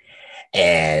drinks.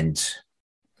 And,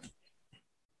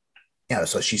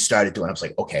 so she started doing, I was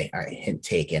like, okay, all right, hint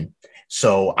taken.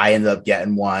 So I ended up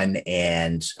getting one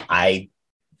and I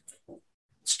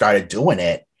started doing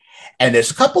it. And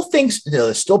there's a couple things,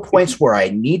 there's still points where I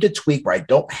need to tweak, where I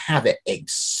don't have it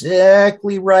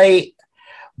exactly right,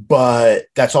 but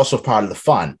that's also part of the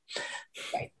fun.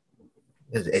 Right.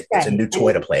 It's a new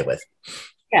toy to play with.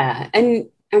 Yeah. And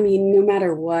I mean, no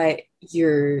matter what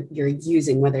you're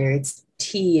using, whether it's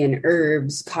tea and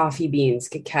herbs, coffee beans,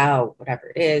 cacao,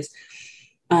 whatever it is,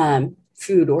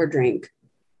 food or drink,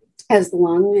 as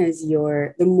long as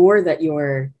the more that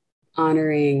you're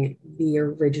honoring the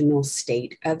original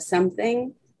state of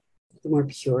something, the more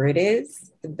pure it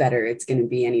is, the better it's going to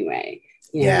be anyway.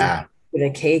 Yeah. With a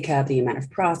K-cup, the amount of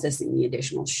processing, the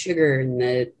additional sugar and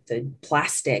the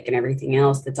plastic and everything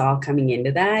else that's all coming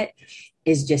into that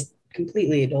is just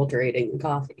completely adulterating the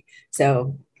coffee.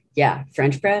 So yeah,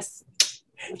 French press.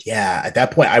 Yeah. At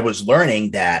that point, I was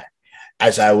learning that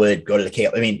as I would go to the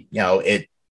K-cup,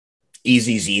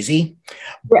 easy's easy,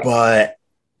 right.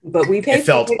 But we it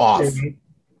felt off.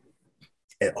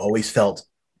 It always felt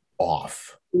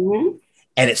off. Mm-hmm.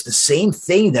 And it's the same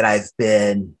thing that I've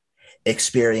been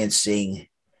experiencing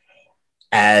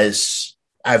as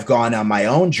I've gone on my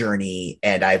own journey,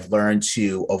 and I've learned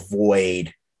to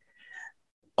avoid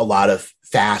a lot of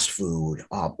fast food.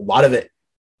 A lot of it,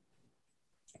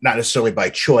 not necessarily by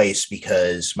choice,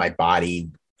 because my body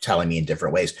telling me in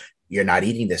different ways, you're not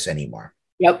eating this anymore.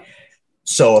 Yep.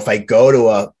 So if I go to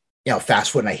a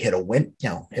fast food and I hit a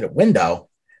window,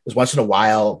 because once in a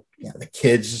while, the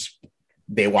kids,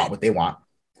 they want what they want.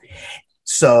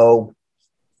 So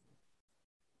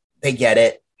they get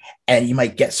it, and you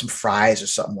might get some fries or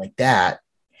something like that.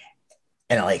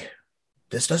 And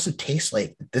this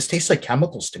tastes like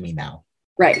chemicals to me now.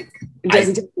 Right. It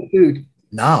doesn't taste like food.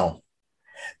 No.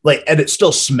 And it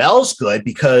still smells good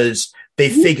because they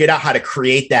figured out how to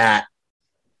create that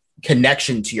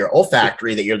connection to your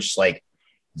olfactory that you're just like,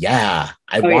 yeah,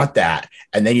 I want that.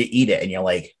 And then you eat it and you're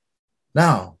like,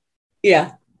 no.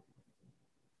 Yeah.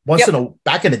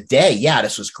 Back in the day, yeah,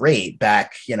 this was great.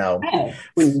 Back,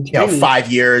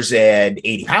 5 years and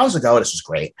 80 pounds ago, this was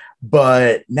great.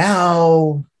 But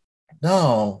now,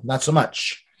 no, not so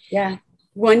much. Yeah.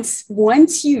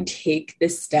 Once you take the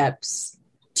steps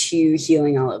to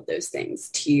healing all of those things,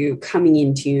 to coming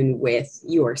in tune with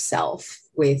yourself,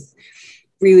 with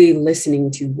really listening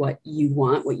to what you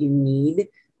want, what you need,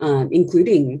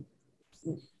 including,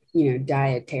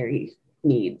 dietary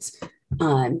needs,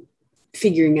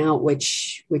 figuring out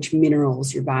which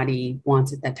minerals your body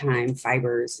wants at that time,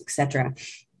 fibers, etc.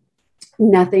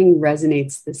 Nothing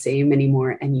resonates the same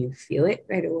anymore, and you feel it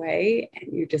right away,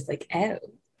 and you're just like, oh,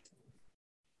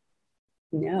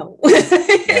 no.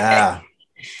 Yeah.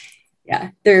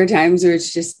 Yeah. There are times where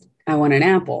it's just, I want an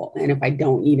apple, and if I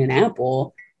don't eat an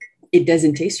apple, it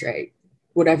doesn't taste right.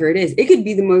 Whatever it is, it could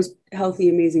be the most healthy,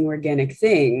 amazing, organic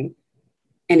thing,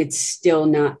 and it's still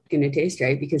not going to taste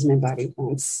right because my body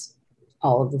wants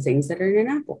all of the things that are in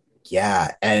an apple.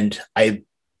 Yeah. And I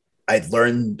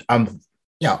learned, I'm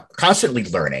constantly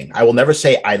learning. I will never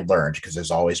say I learned, because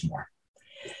there's always more.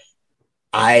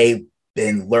 I've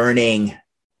been learning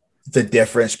the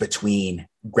difference between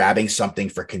grabbing something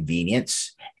for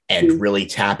convenience and really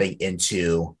tapping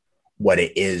into what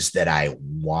it is that I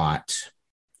want.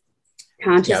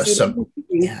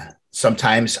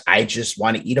 Sometimes I just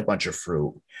want to eat a bunch of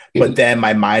fruit, but then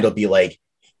my mind will be like,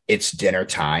 it's dinner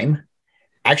time.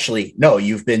 Actually, no,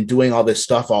 you've been doing all this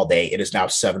stuff all day. It is now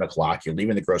 7:00. You're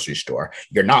leaving the grocery store.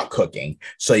 You're not cooking.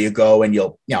 So you go and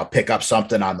you'll, pick up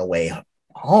something on the way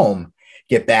home,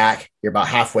 get back. You're about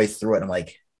halfway through it. And I'm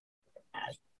like,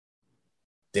 I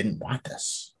didn't want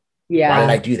this. Yeah. Why did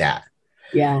I do that?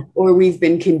 Yeah. Or we've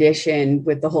been conditioned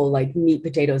with the whole like meat,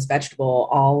 potatoes, vegetable,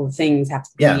 all the things have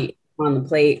to be on the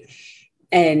plate,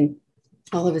 and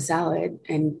I'll have a salad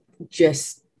and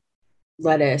just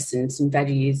lettuce and some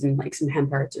veggies and like some hemp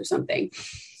hearts or something,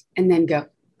 and then go,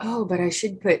 oh, but I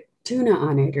should put tuna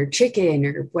on it or chicken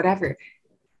or whatever.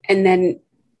 And then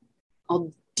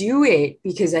I'll do it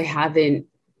because I haven't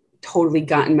totally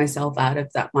gotten myself out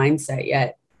of that mindset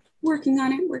yet. Working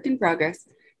on it, work in progress.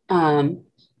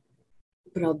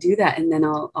 But I'll do that. And then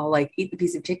I'll like eat the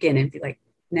piece of chicken and be like,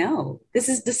 no, this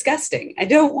is disgusting. I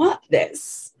don't want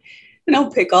this. And I'll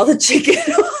pick all the chicken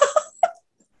off.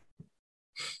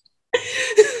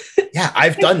 Yeah,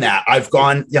 I've done that. I've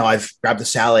gone, I've grabbed the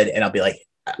salad and I'll be like,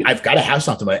 I've got to have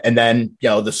something. And then,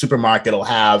 the supermarket will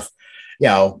have,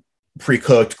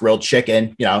 pre-cooked grilled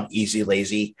chicken, easy,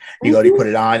 lazy. You go to put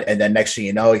it on. And then next thing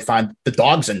you know, you find the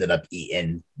dogs ended up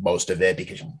eating most of it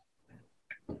because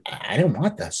I didn't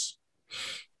want this.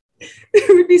 There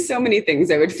would be so many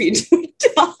things I would feed to a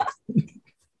dog.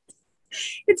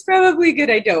 It's probably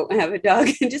good I don't have a dog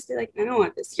and just be like, I don't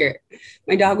want this here.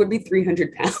 My dog would be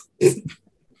 300 pounds.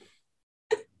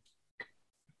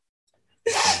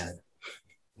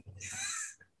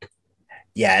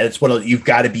 Yeah, it's you've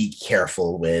got to be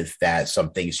careful with that.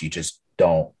 Some things you just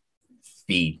don't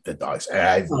feed the dogs. And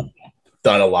I've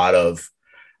done a lot of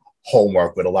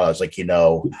homework with a lot of, like,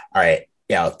 all right,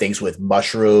 things with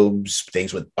mushrooms,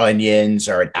 things with onions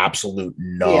are an absolute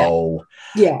no.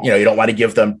 Yeah. You don't want to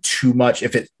give them too much.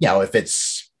 If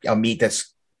it's a meat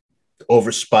that's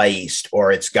overspiced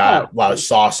or it's got a lot of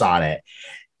sauce on it,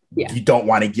 you don't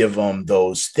want to give them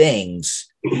those things.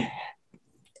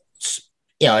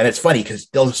 And it's funny because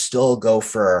they'll still go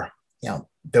for,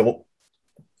 they'll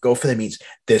go for the meats.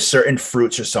 There's certain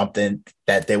fruits or something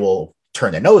that they will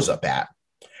turn their nose up at.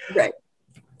 Right.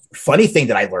 Funny thing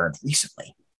that I learned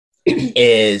recently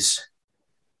is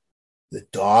the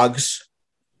dogs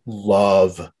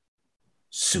love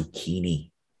zucchini.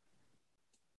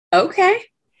 Okay.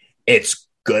 It's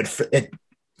good for it.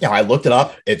 I looked it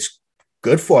up. It's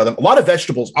good for them. A lot of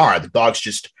vegetables are. The dogs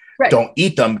just don't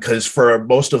eat them because for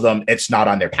most of them, it's not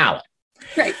on their palate.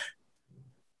 Right.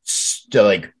 So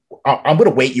like, I'm going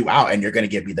to wait you out and you're going to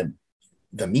give me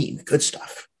the meat, the good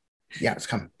stuff. Yeah, it's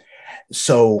coming.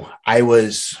 So I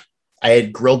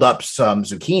had grilled up some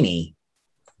zucchini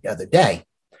the other day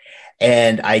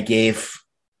and I gave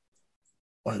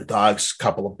one of the dogs a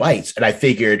couple of bites and I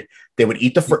figured they would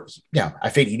eat the first. I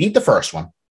figured he'd eat the first one.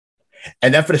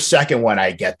 And then for the second one,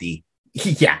 I get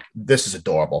this is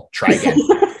adorable. Try again.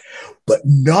 But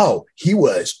no, he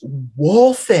was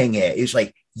wolfing it. He's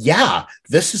like,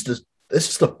 this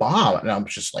is the bomb. And I'm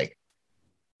just like,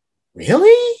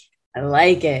 really? I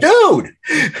like it. Dude.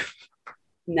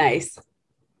 Nice.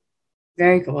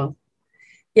 Very cool.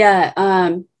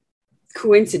 Yeah.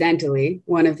 Coincidentally,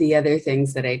 one of the other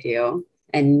things that I do,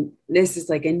 and this is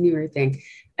like a newer thing,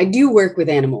 I do work with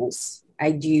animals.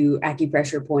 I do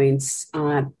acupressure points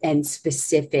and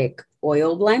specific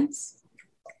oil blends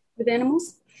with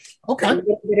animals. Okay. A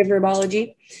little bit of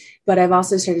herbology, but I've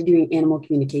also started doing animal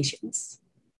communications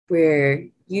where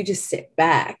you just sit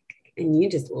back and you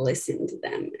just listen to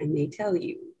them and they tell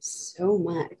you so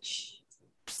much.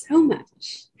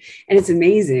 And it's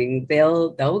amazing. They'll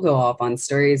go off on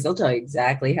stories. They'll tell you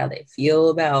exactly how they feel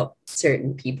about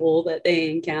certain people that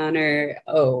they encounter.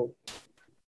 Oh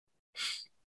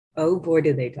boy,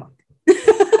 do they talk.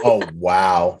 Oh,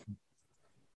 wow.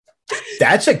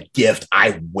 That's a gift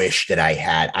I wish that I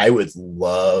had. I would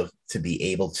love to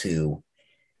be able to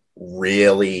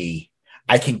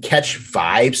I can catch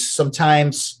vibes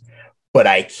sometimes, but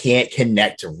I can't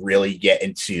connect to really get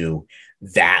into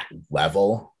that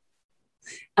level.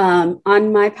 On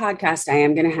my podcast, I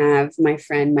am going to have my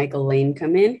friend Michael Lane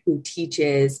come in, who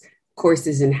teaches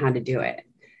courses in how to do it.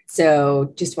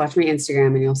 So just watch my Instagram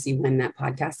and you'll see when that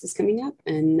podcast is coming up.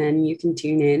 And then you can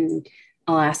tune in.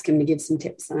 I'll ask him to give some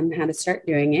tips on how to start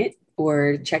doing it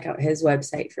or check out his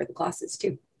website for the classes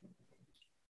too.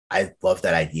 I love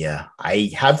that idea.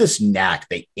 I have this knack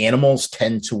that animals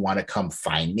tend to want to come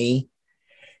find me.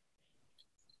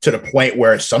 to the point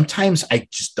where sometimes I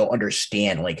just don't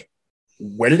understand, like,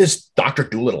 where did this Dr.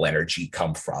 Doolittle energy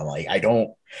come from? Like, I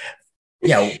don't, you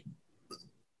know,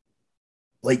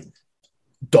 like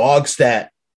dogs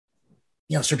that,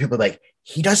 you know, certain people are like,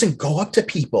 he doesn't go up to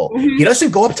people. Mm-hmm. He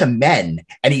doesn't go up to men,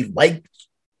 and he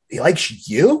likes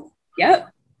you.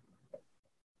 Yep.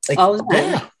 Like, all the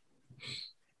time. Yeah.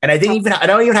 And I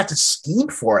don't even have to scheme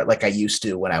for it like I used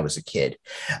to when I was a kid.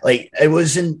 Like, it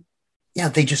was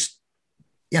they just,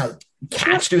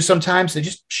 cats do sometimes. They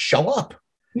just show up.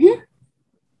 Mm-hmm.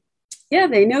 Yeah,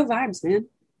 they know vibes, man.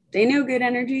 They know good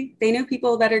energy. They know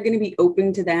people that are going to be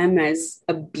open to them as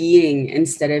a being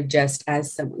instead of just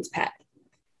as someone's pet.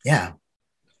 Yeah.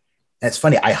 And it's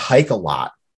funny. I hike a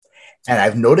lot, and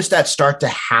I've noticed that start to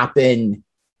happen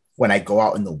when I go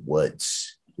out in the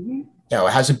woods. Mm-hmm.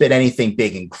 It hasn't been anything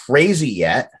big and crazy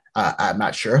yet. I'm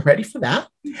not sure I'm ready for that.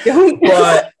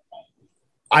 But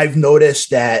I've noticed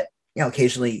that,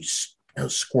 occasionally,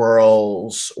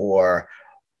 squirrels or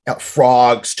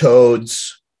frogs,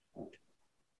 toads, a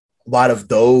lot of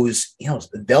those,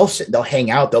 they'll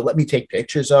hang out. They'll let me take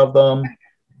pictures of them.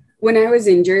 When I was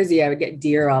in Jersey, I would get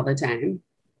deer all the time.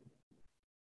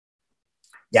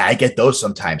 Yeah, I get those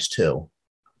sometimes too.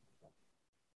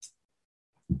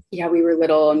 Yeah, we were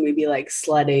little and we'd be like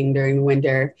sledding during the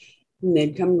winter, and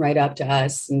they'd come right up to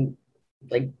us and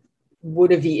like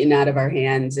would have eaten out of our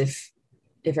hands if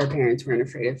our parents weren't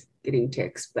afraid of getting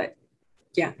ticks. But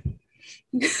yeah.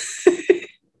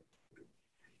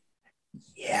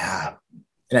 Yeah.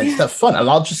 And it's stuff fun. And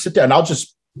I'll just sit there and I'll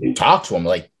just talk to them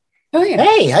like, oh yeah,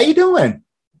 hey, how you doing?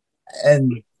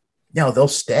 And they'll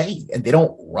stay and they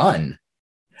don't run.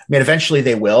 I mean, eventually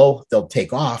they'll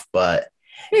take off, but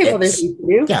yeah, I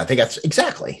think that's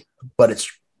exactly. But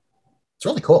it's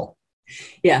really cool.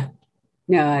 Yeah.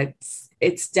 No,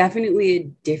 it's definitely a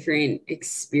different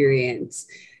experience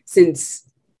since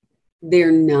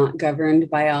they're not governed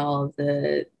by all of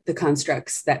the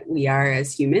constructs that we are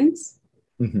as humans,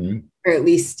 mm-hmm. or at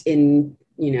least in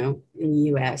the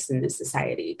US and the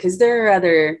society, because there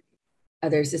are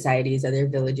other societies, other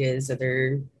villages,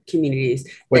 other communities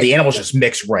where the animals just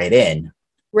mix right in.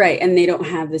 Right. And they don't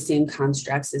have the same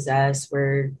constructs as us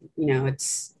where,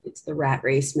 it's the rat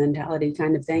race mentality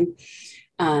kind of thing.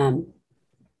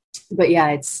 But yeah,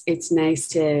 it's nice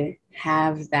to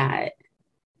have that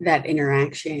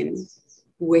interaction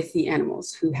with the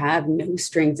animals who have no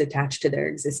strings attached to their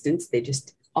existence. They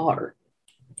just are.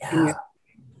 Yeah.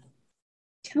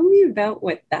 Tell me about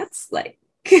what that's like.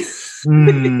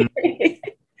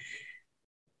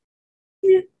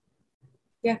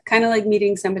 Yeah, kind of like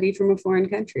meeting somebody from a foreign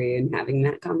country and having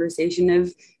that conversation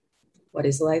of what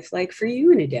is life like for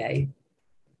you in a day.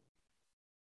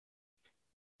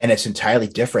 And it's entirely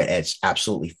different. And it's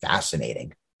absolutely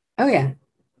fascinating. Oh, yeah.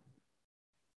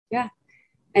 Yeah.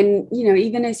 And,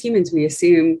 even as humans, we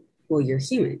assume, well, you're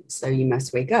human, so you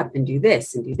must wake up and do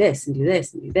this and do this and do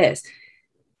this and do this.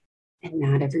 And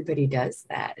not everybody does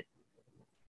that.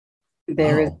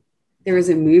 There was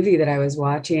a movie that I was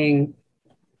watching.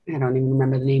 I don't even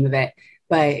remember the name of it,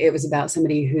 but it was about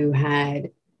somebody who had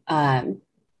a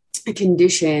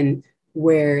condition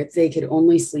where they could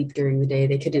only sleep during the day.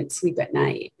 They couldn't sleep at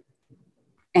night.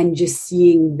 And just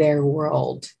seeing their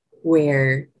world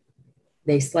where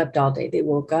they slept all day, they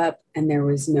woke up and there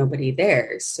was nobody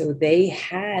there. So they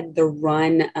had the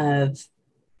run of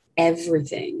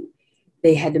everything.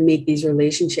 They had to make these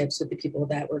relationships with the people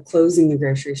that were closing the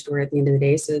grocery store at the end of the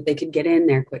day so that they could get in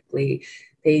there quickly.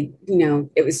 It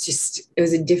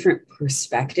was a different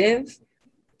perspective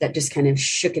that just kind of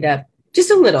shook it up just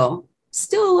a little.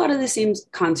 Still a lot of the same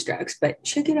constructs, but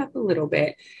shook it up a little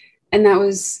bit. And that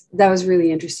was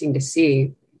really interesting to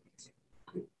see.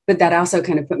 But that also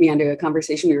kind of put me onto a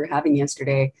conversation we were having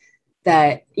yesterday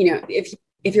that, if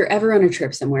you're ever on a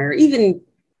trip somewhere, or even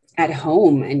at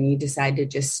home, and you decide to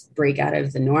just break out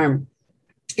of the norm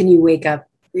and you wake up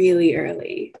really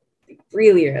early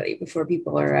before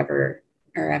people are ever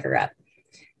up,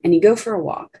 and you go for a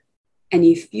walk and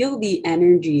you feel the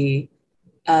energy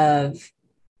of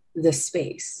the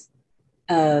space,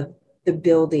 of the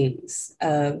buildings,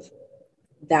 of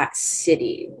that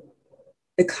city,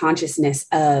 the consciousness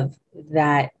of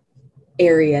that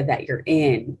area that you're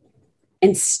in,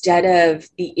 instead of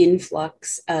the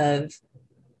influx of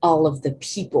all of the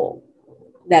people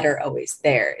that are always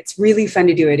there. It's really fun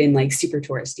to do it in like super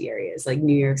touristy areas like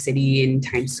New York City and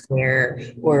Times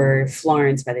Square, or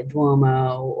Florence by the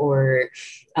Duomo, or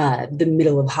the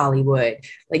middle of Hollywood.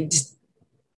 Like just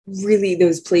really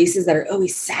those places that are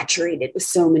always saturated with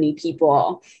so many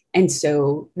people. And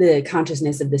so the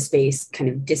consciousness of the space kind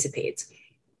of dissipates.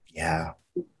 Yeah.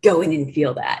 Go in and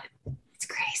feel that. It's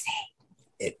crazy.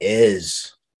 It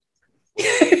is.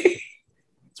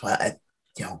 That's why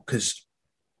because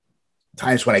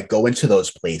times when I go into those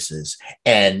places,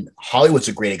 and Hollywood's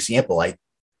a great example. I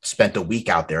spent a week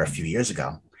out there a few years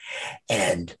ago,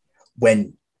 and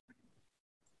when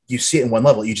you see it in one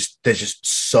level, there's just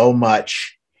so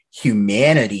much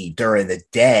humanity during the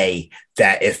day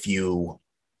that if you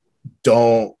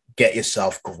don't get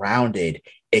yourself grounded,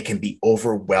 it can be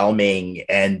overwhelming.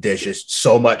 And there's just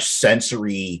so much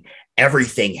sensory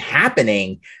everything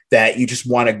happening that you just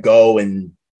want to go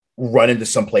and run into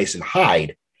some place and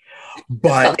hide.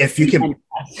 But if you can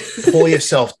pull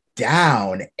yourself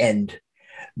down and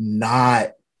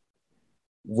not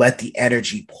let the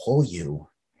energy pull you,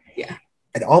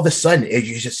 and all of a sudden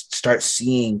you just start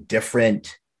seeing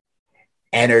different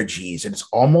energies, and it's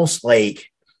almost like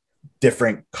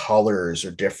different colors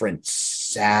or different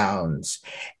sounds,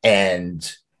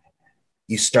 and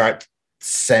you start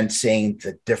sensing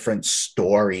the different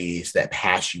stories that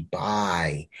pass you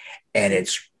by, and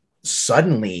it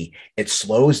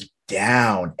slows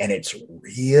down, and it's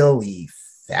really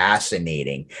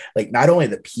fascinating. Like, not only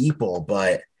the people,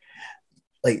 but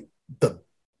like the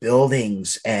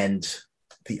buildings and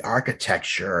the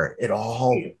architecture, it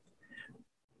all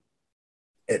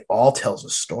tells a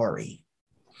story.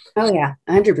 Oh yeah,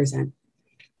 100%.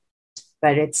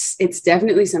 But it's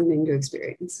definitely something to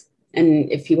experience.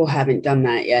 And if people haven't done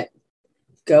that yet,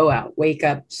 go out, wake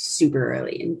up super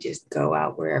early and just go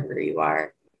out wherever you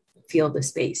are, feel the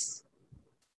space.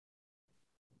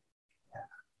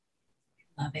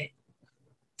 Love it.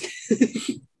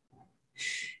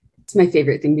 It's my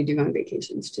favorite thing to do on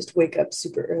vacations. Just wake up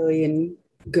super early and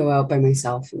go out by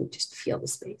myself and just feel the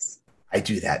space. I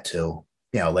do that too.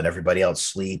 Let everybody else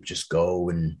sleep, just go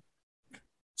and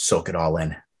soak it all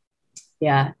in.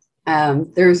 Yeah.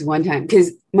 There was one time,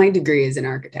 because my degree is in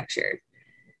architecture.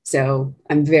 So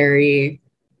I'm let me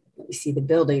see the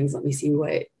buildings, let me see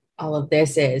what all of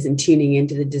this is, and tuning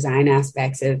into the design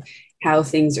aspects of how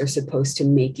things are supposed to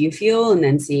make you feel, and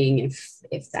then seeing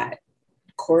if that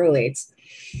correlates.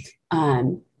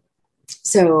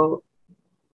 So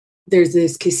there's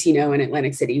this casino in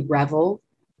Atlantic City, Revel,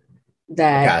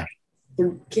 that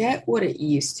forget what it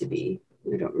used to be.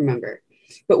 I don't remember.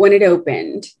 But when it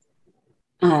opened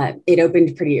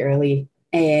pretty early,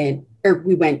 or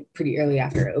we went pretty early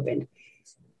after it opened.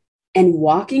 And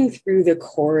walking through the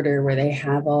corridor where they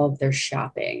have all of their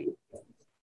shopping,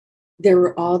 there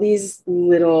were all these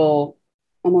little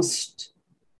almost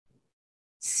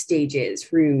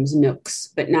stages, rooms, nooks,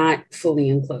 but not fully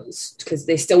enclosed, because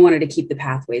they still wanted to keep the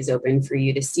pathways open for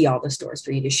you to see all the stores,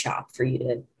 for you to shop, for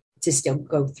you to still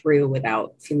go through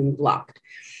without feeling blocked.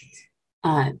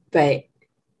 But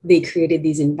they created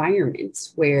these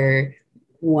environments where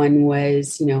one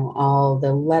was, all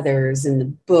the leathers and the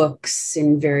books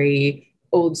and very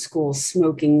old school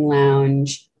smoking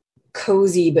lounge,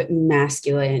 cozy but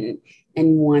masculine.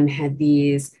 And one had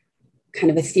these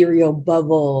kind of ethereal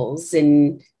bubbles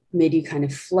and made you kind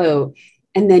of float.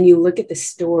 And then you look at the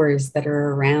stores that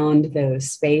are around those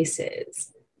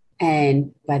spaces.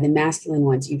 And by the masculine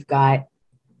ones, you've got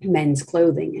men's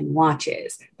clothing and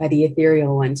watches. By the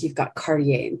ethereal ones, you've got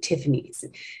Cartier and Tiffany's.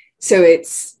 So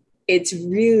it's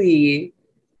really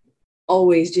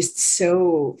always just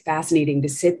so fascinating to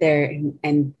sit there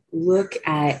and look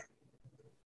at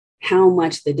how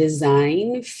much the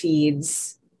design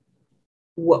feeds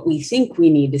what we think we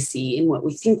need to see and what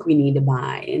we think we need to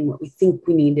buy and what we think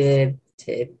we need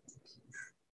to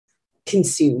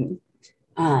consume,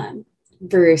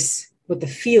 versus what the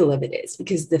feel of it is,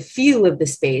 because the feel of the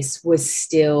space was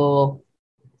still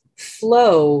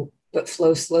flow, but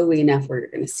flow slowly enough where you're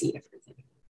going to see everything.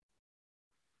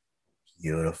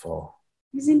 Beautiful.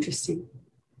 It was interesting.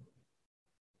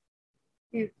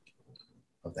 Yeah.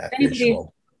 Of that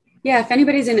visual. Yeah, if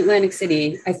anybody's in Atlantic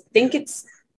City, I think it's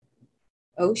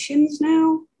Oceans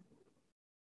now.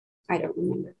 I don't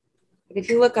remember. But if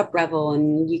you look up Revel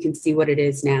and you can see what it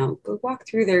is now, go walk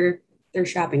through their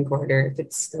shopping corridor if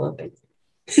it's still open.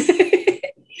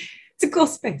 It's a cool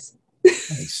space.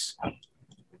 Nice.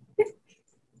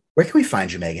 Where can we find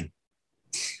you, Megan?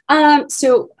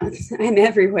 So I'm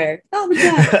everywhere all the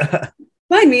time.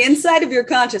 Find me inside of your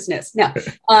consciousness. No.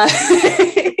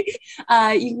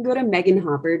 You can go to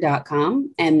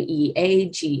meganhopper.com,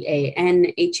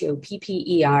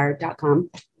 meaganhopper.com.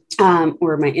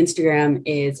 Or my Instagram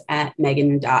is at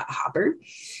megan.hopper.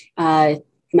 My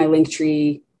link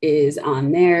tree is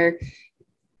on there.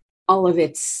 All of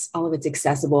it's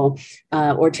accessible.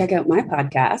 Or check out my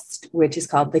podcast, which is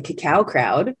called The Cacao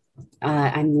Crowd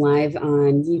I'm live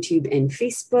on YouTube and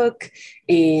Facebook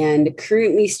and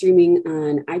currently streaming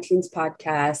on iTunes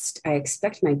podcast. I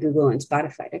expect my Google and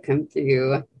Spotify to come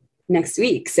through next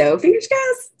week. So fingers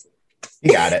crossed.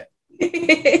 You got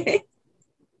it.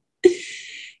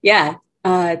 Yeah,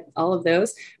 all of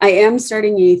those. I am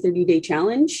starting a 30-day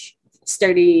challenge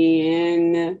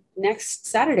starting next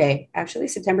Saturday, actually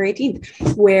September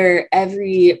 18th, where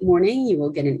every morning you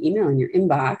will get an email in your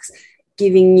inbox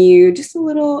giving you just a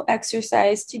little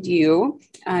exercise to do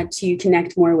to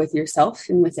connect more with yourself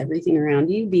and with everything around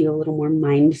you, be a little more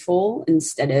mindful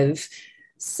instead of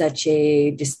such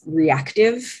a just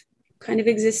reactive kind of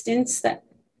existence that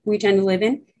we tend to live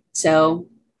in. So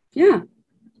yeah,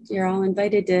 you're all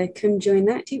invited to come join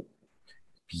that too.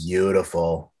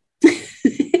 Beautiful.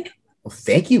 Well,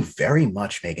 thank you very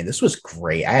much, Megan. This was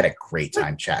great. I had a great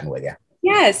time chatting with you.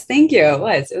 Yes, thank you.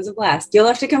 It was a blast. You'll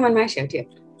have to come on my show too.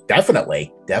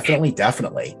 Definitely. That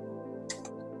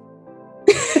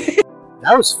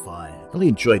was fun. I really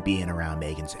enjoyed being around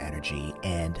Megan's energy,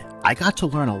 and I got to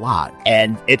learn a lot.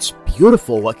 And it's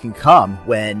beautiful what can come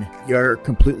when you're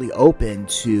completely open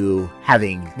to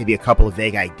having maybe a couple of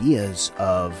vague ideas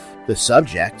of the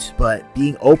subject, but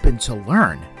being open to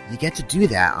learn. You get to do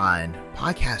that on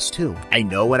podcasts too. I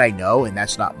know what I know, and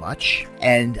that's not much.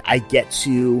 And I get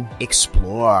to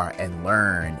explore and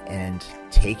learn and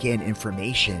take in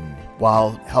information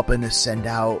while helping to send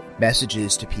out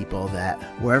messages to people that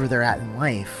wherever they're at in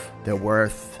life, their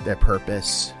worth, their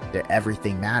purpose, their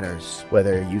everything matters,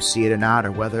 whether you see it or not,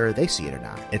 or whether they see it or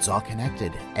not. It's all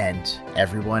connected, and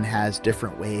everyone has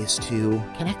different ways to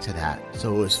connect to that.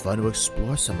 So it was fun to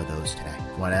explore some of those today.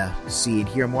 Want to see and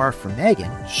hear more from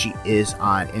Megan? She is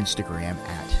on Instagram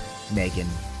at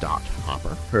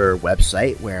Megan.Hopper. Her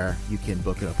website where you can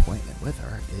book an appointment with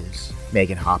her is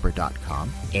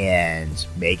meganhopper.com. And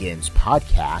Megan's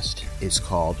podcast is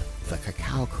called The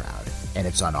Cacao Crowd, and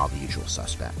it's on all the usual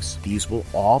suspects. These will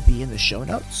all be in the show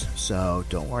notes, so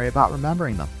don't worry about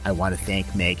remembering them. I want to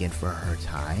thank Megan for her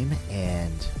time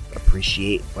and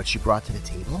appreciate what she brought to the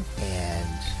table, and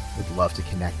would love to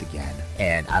connect again.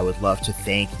 And I would love to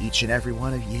thank each and every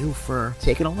one of you for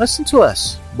taking a listen to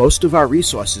us. Most of our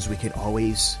resources we can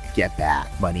always get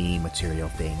back. Money, material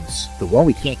things. The one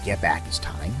we can't get back is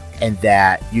time. And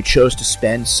that you chose to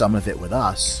spend some of it with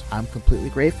us, I'm completely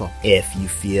grateful. If you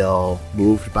feel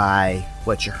moved by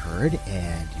what you heard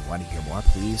and you want to hear more,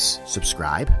 please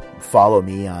subscribe. Follow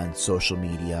me on social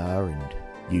media and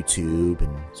YouTube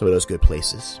and some of those good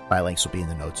places. My links will be in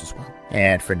the notes as well.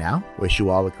 And for now, wish you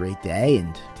all a great day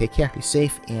and take care. Be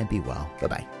safe and be well.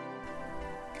 Bye-bye.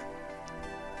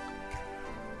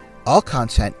 All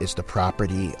content is the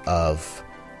property of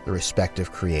the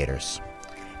respective creators.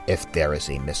 If there is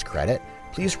a miscredit,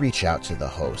 please reach out to the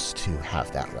host to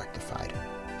have that rectified.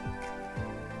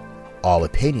 All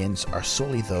opinions are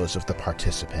solely those of the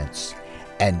participants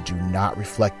and do not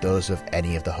reflect those of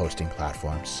any of the hosting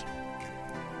platforms.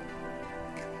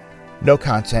 No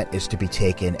content is to be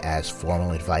taken as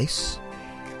formal advice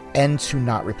and to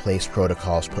not replace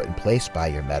protocols put in place by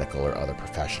your medical or other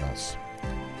professionals.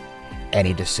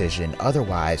 Any decision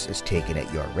otherwise is taken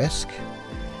at your risk,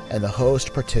 and the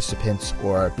host, participants,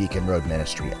 or Beacon Road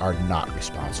Ministry are not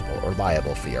responsible or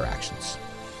liable for your actions.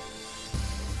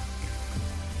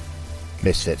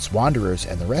 Misfits, Wanderers,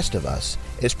 and the Rest of Us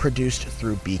is produced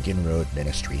through Beacon Road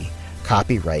Ministry.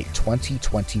 Copyright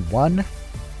 2021.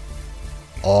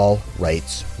 All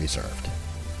rights reserved.